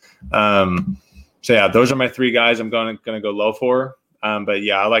there. So, yeah, those are my 3 guys I'm going to go low for. But,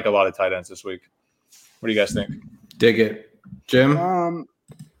 yeah, I like a lot of tight ends this week. What do you guys think? Dig it. Jim?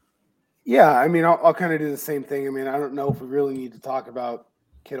 Yeah, I mean, I'll kind of do the same thing. I mean, I don't know if we really need to talk about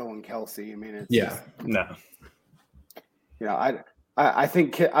Kittle and Kelsey. I mean, it's no. You know, I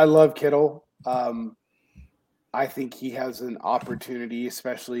think I love Kittle. I think he has an opportunity,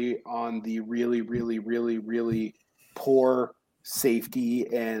 especially on the really, really, really, really poor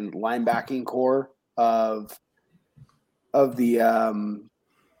safety and linebacking core of the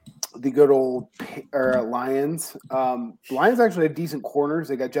the good old Lions. Lions actually have decent corners.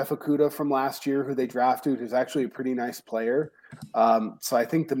 They got Jeff Okudah from last year, who they drafted, who's actually a pretty nice player. So I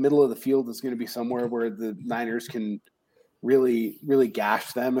think the middle of the field is going to be somewhere where the Niners can really, really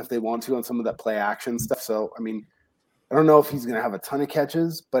gash them if they want to on some of that play action stuff. So, I mean, I don't know if he's going to have a ton of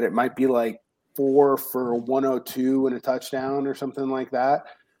catches, but it might be like 4 for 102 and a touchdown or something like that,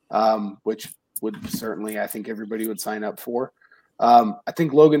 which would certainly, I think everybody would sign up for. I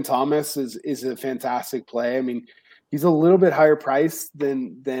think Logan Thomas is a fantastic play. I mean, he's a little bit higher price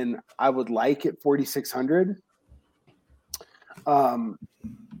than I would like at 4,600. I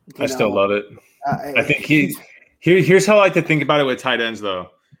still love it. I think here's how I like to think about it with tight ends though.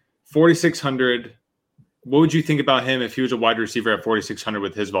 4,600. What would you think about him if he was a wide receiver at 4,600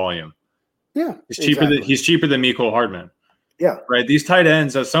 with his volume? Yeah, he's cheaper than Mecole Hardman. Yeah, right. These tight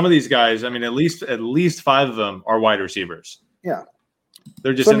ends, some of these guys, I mean, at least 5 of them are wide receivers. Yeah.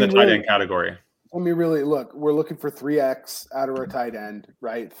 They're just in the tight end category. I mean, really, look, we're looking for 3X out of our tight end,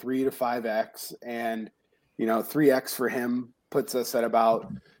 right? 3 to 5X. And, 3X for him puts us at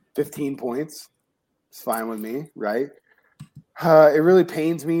about 15 points. It's fine with me, right? It really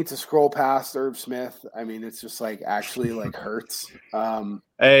pains me to scroll past Irv Smith. I mean, it's just actually hurts.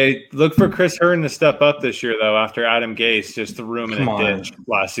 Hey, look for Chris Herndon to step up this year, though, after Adam Gase just threw him in a ditch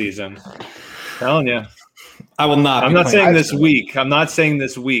last season. Telling you. I will not. I'm not saying this week. I'm not saying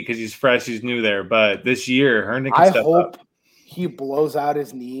this week because he's fresh, he's new there. But this year, Herndon can step up. I hope he blows out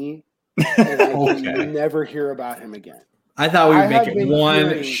his knee and I never hear about him again. I thought we would make it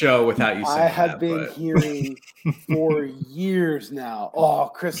one show without you saying that. I have been hearing for years now.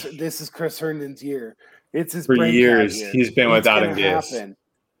 Oh, this is Chris Herndon's year. It's his for years. He's been without him.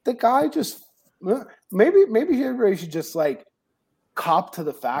 The guy just maybe everybody should just cop to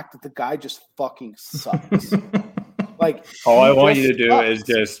the fact that the guy just fucking sucks. All I want you to do is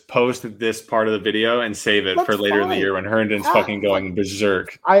just post this part of the video and save it for later in the year when Herndon's fucking going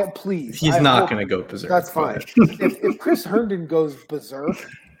berserk. He's not going to go berserk. That's fine. if Chris Herndon goes berserk,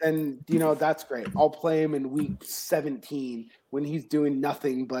 then that's great. I'll play him in week 17 when he's doing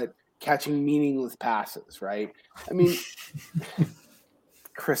nothing but catching meaningless passes. Right? I mean,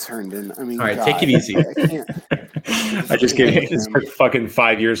 Chris Herndon. I mean, all right, God, take it easy. I just gave fucking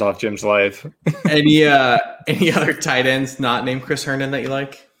 5 years off Jim's life. Any other tight ends not named Chris Herndon that you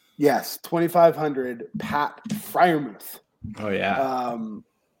like? Yes, 2,500. Pat Freiermuth. Oh yeah.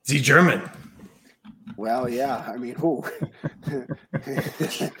 Z German. Well, yeah. I mean,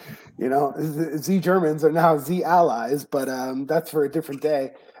 Z Germans are now Z allies, but that's for a different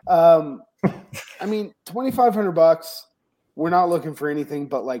day. I mean, $2,500. We're not looking for anything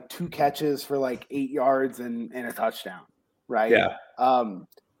but 2 catches for 8 yards and a touchdown, right? Yeah.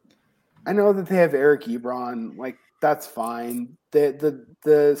 I know that they have Eric Ebron, that's fine. The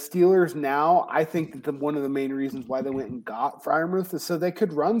Steelers now, I think that one of the main reasons why they went and got Freiermuth is so they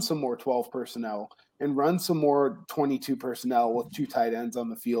could run some more 12 personnel and run some more 22 personnel with 2 tight ends on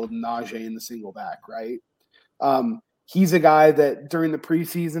the field and Najee in the single back, right? He's a guy that during the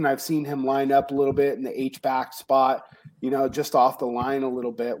preseason, I've seen him line up a little bit in the H-back spot, just off the line a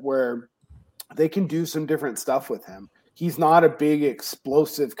little bit where they can do some different stuff with him. He's not a big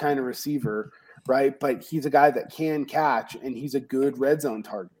explosive kind of receiver, right? But he's a guy that can catch and he's a good red zone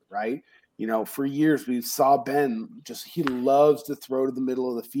target, right? For years we saw Ben he loves to throw to the middle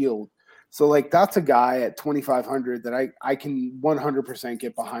of the field. So that's a guy at 2,500 that I can 100%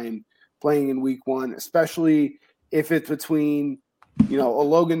 get behind playing in week 1, especially if it's between, a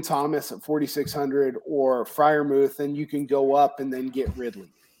Logan Thomas at 4,600 or Freiermuth, then you can go up and then get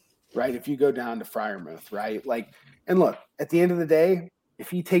Ridley, right? If you go down to Freiermuth, right? And look, at the end of the day, if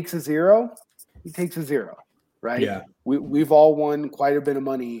he takes a 0, he takes a 0, right? Yeah. We've all won quite a bit of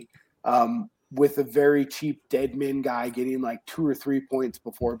money with a very cheap dead man guy getting 2 or 3 points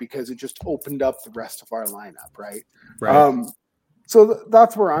before because it just opened up the rest of our lineup, right? Right. So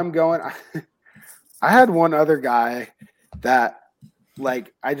that's where I'm going. I had one other guy that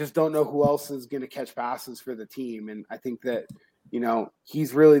I just don't know who else is going to catch passes for the team. And I think that,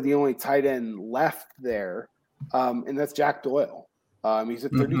 he's really the only tight end left there. And that's Jack Doyle. He's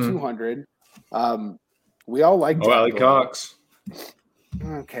at 3,200. We all like Jack Doyle. Cox.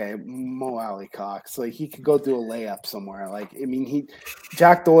 Okay, Mo Alley Cox. He could go do a layup somewhere.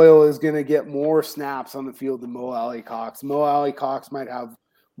 Jack Doyle is going to get more snaps on the field than Mo Alley Cox. Mo Alley Cox might have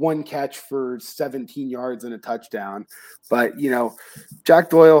 1 catch for 17 yards and a touchdown. But, Jack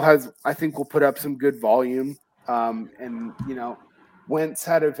Doyle I think will put up some good volume. And, Wentz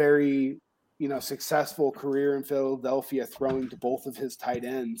had a very, successful career in Philadelphia throwing to both of his tight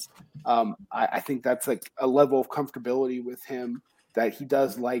ends. I think that's a level of comfortability with him that he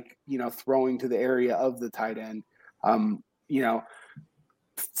does like, throwing to the area of the tight end.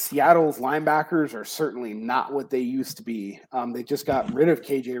 Seattle's linebackers are certainly not what they used to be. They just got rid of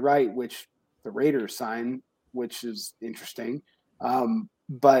KJ Wright, which the Raiders signed, which is interesting.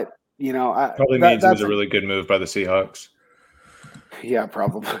 But probably means it was a really good move by the Seahawks. Yeah,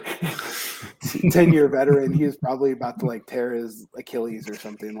 probably. 10-year veteran. He was probably about to tear his Achilles or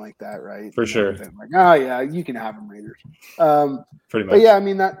something like that, right? For sure. Oh yeah, you can have him, Raiders. Pretty much. But yeah, I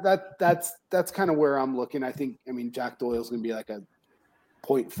mean that's kind of where I'm looking. I think Jack Doyle's going to be like a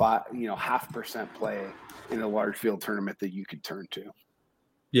 0.5, 0.5% play in a large field tournament that you could turn to.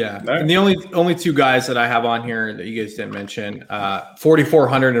 Yeah, and the only two guys that I have on here that you guys didn't mention,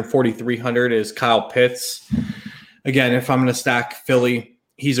 4,400 and 4,300 is Kyle Pitts. Again, if I'm going to stack Philly,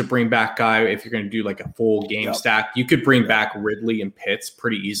 he's a bring back guy. If you're going to do a full game stack, you could bring back Ridley and Pitts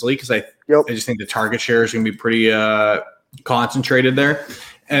pretty easily because I just think the target share is going to be pretty concentrated there.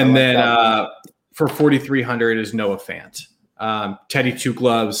 And then for 4,300 is Noah Fant. Teddy Two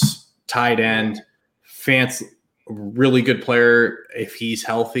Gloves, tight end. Fant's a really good player if he's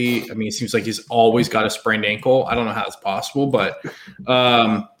healthy. I mean, it seems like he's always got a sprained ankle. I don't know how it's possible, but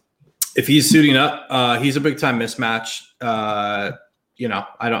if he's suiting up, he's a big time mismatch. I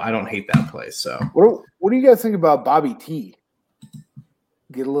don't hate that play. So what do you guys think about Bobby T?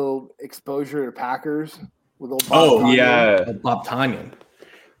 Get a little exposure to Packers with old Bob Tonyan. Yeah, Bob Tonyan.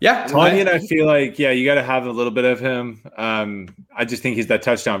 Yeah, Tonyan, I feel like you got to have a little bit of him. I just think he's that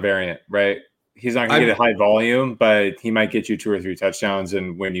touchdown variant, right? He's not going to get a high volume, but he might get you 2 or 3 touchdowns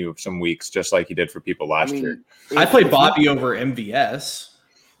and win you some weeks, just like he did for people last year. I played Bobby over MVS.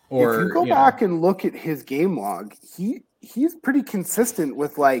 Or if you go back and look at his game log, he's pretty consistent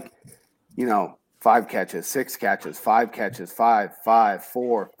with 5 catches, 6 catches, 5 catches, 5,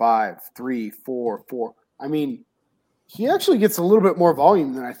 4, 5, 3, 4, 4. I mean, he actually gets a little bit more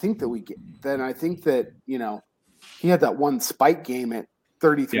volume than I think that we get. Then I think that, he had that one spike game at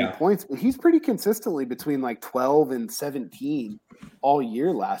 33 points, but he's pretty consistently between 12 and 17 all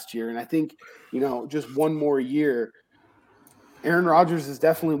year last year. And I think, just one more year, Aaron Rodgers is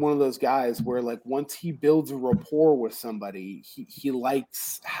definitely one of those guys where once he builds a rapport with somebody, he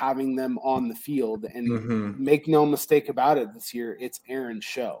likes having them on the field. And make no mistake about it, this year it's Aaron's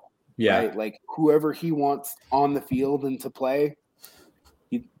show. Yeah. Right? Whoever he wants on the field and to play,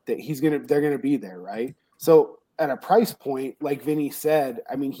 they're gonna be there, right? So at a price point, like Vinny said,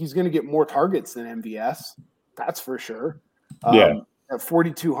 I mean, he's gonna get more targets than MVS, that's for sure. At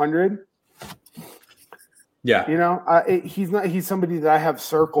 4,200. Yeah. He's somebody that I have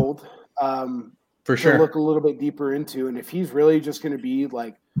circled for sure. To look a little bit deeper into. And if he's really just going to be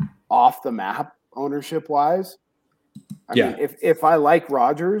off the map ownership wise, I mean, if I like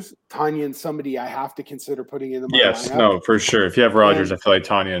Rodgers, Tonyan's somebody I have to consider putting in the lineup. No, for sure. If you have Rodgers, I feel like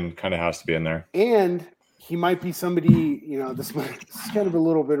Tonyan kind of has to be in there. And he might be somebody, this is kind of a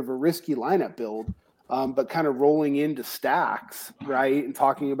little bit of a risky lineup build. But kind of rolling into stacks, right? And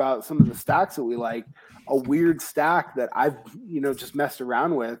talking about some of the stacks that we like, a weird stack that I've, just messed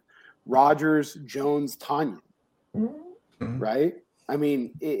around with, Rodgers, Jones, Tonyan, right? I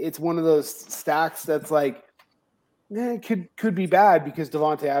mean, it's one of those stacks that's it could be bad because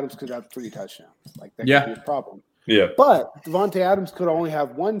Devontae Adams could have 3 touchdowns. That could be a problem. Yeah. But Devontae Adams could only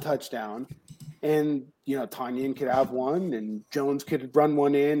have 1 touchdown, and, Tonyan could have 1, and Jones could run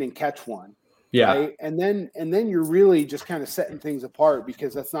 1 in and catch 1. Yeah. Right? And then you're really just kind of setting things apart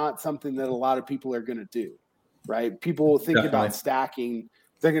because that's not something that a lot of people are going to do, right? People will think about stacking.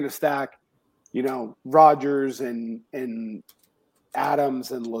 They're going to stack, Rodgers and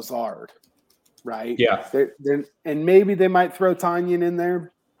Adams and Lazard, right? Yeah. And maybe they might throw Tonyan in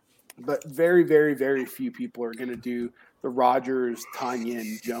there, but very, very, very few people are going to do the Rodgers,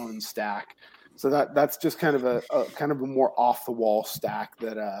 Tonyan, Jones stack. So that's just kind of a more off the wall stack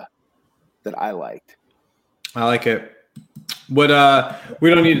that I liked. I like it. But we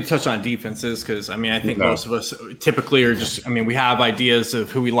don't need to touch on defenses because, I mean, I think most of us typically are just, I mean, we have ideas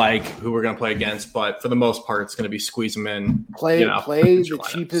of who we like, who we're going to play against, but for the most part, it's going to be squeeze them in. Play the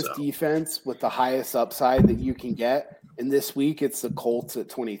cheapest defense with the highest upside that you can get. And this week, it's the Colts at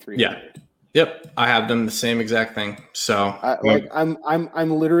 2,300. Yeah. Yep. I have them the same exact thing. So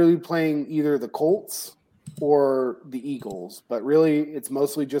I'm literally playing either the Colts or the Eagles, but really it's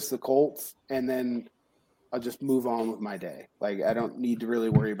mostly just the Colts, and then I'll just move on with my day. I don't need to really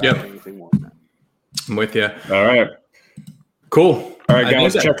worry about anything more than that. I'm with you. All right. Cool. All right,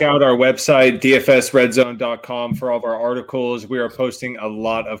 guys, check out our website, dfsredzone.com, for all of our articles. We are posting a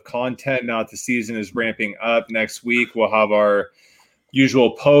lot of content now that the season is ramping up. Next week, we'll have our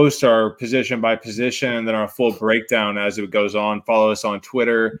usual posts, our position by position, and then our full breakdown as it goes on. Follow us on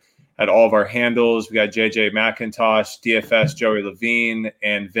Twitter at all of our handles. We got JJ McIntosh, DFS Joey Levine,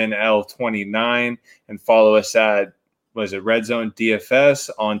 and VinL29. And follow us at, Red Zone DFS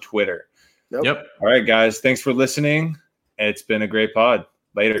on Twitter. Yep. All right, guys. Thanks for listening. It's been a great pod.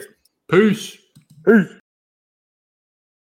 Later. Peace. Peace.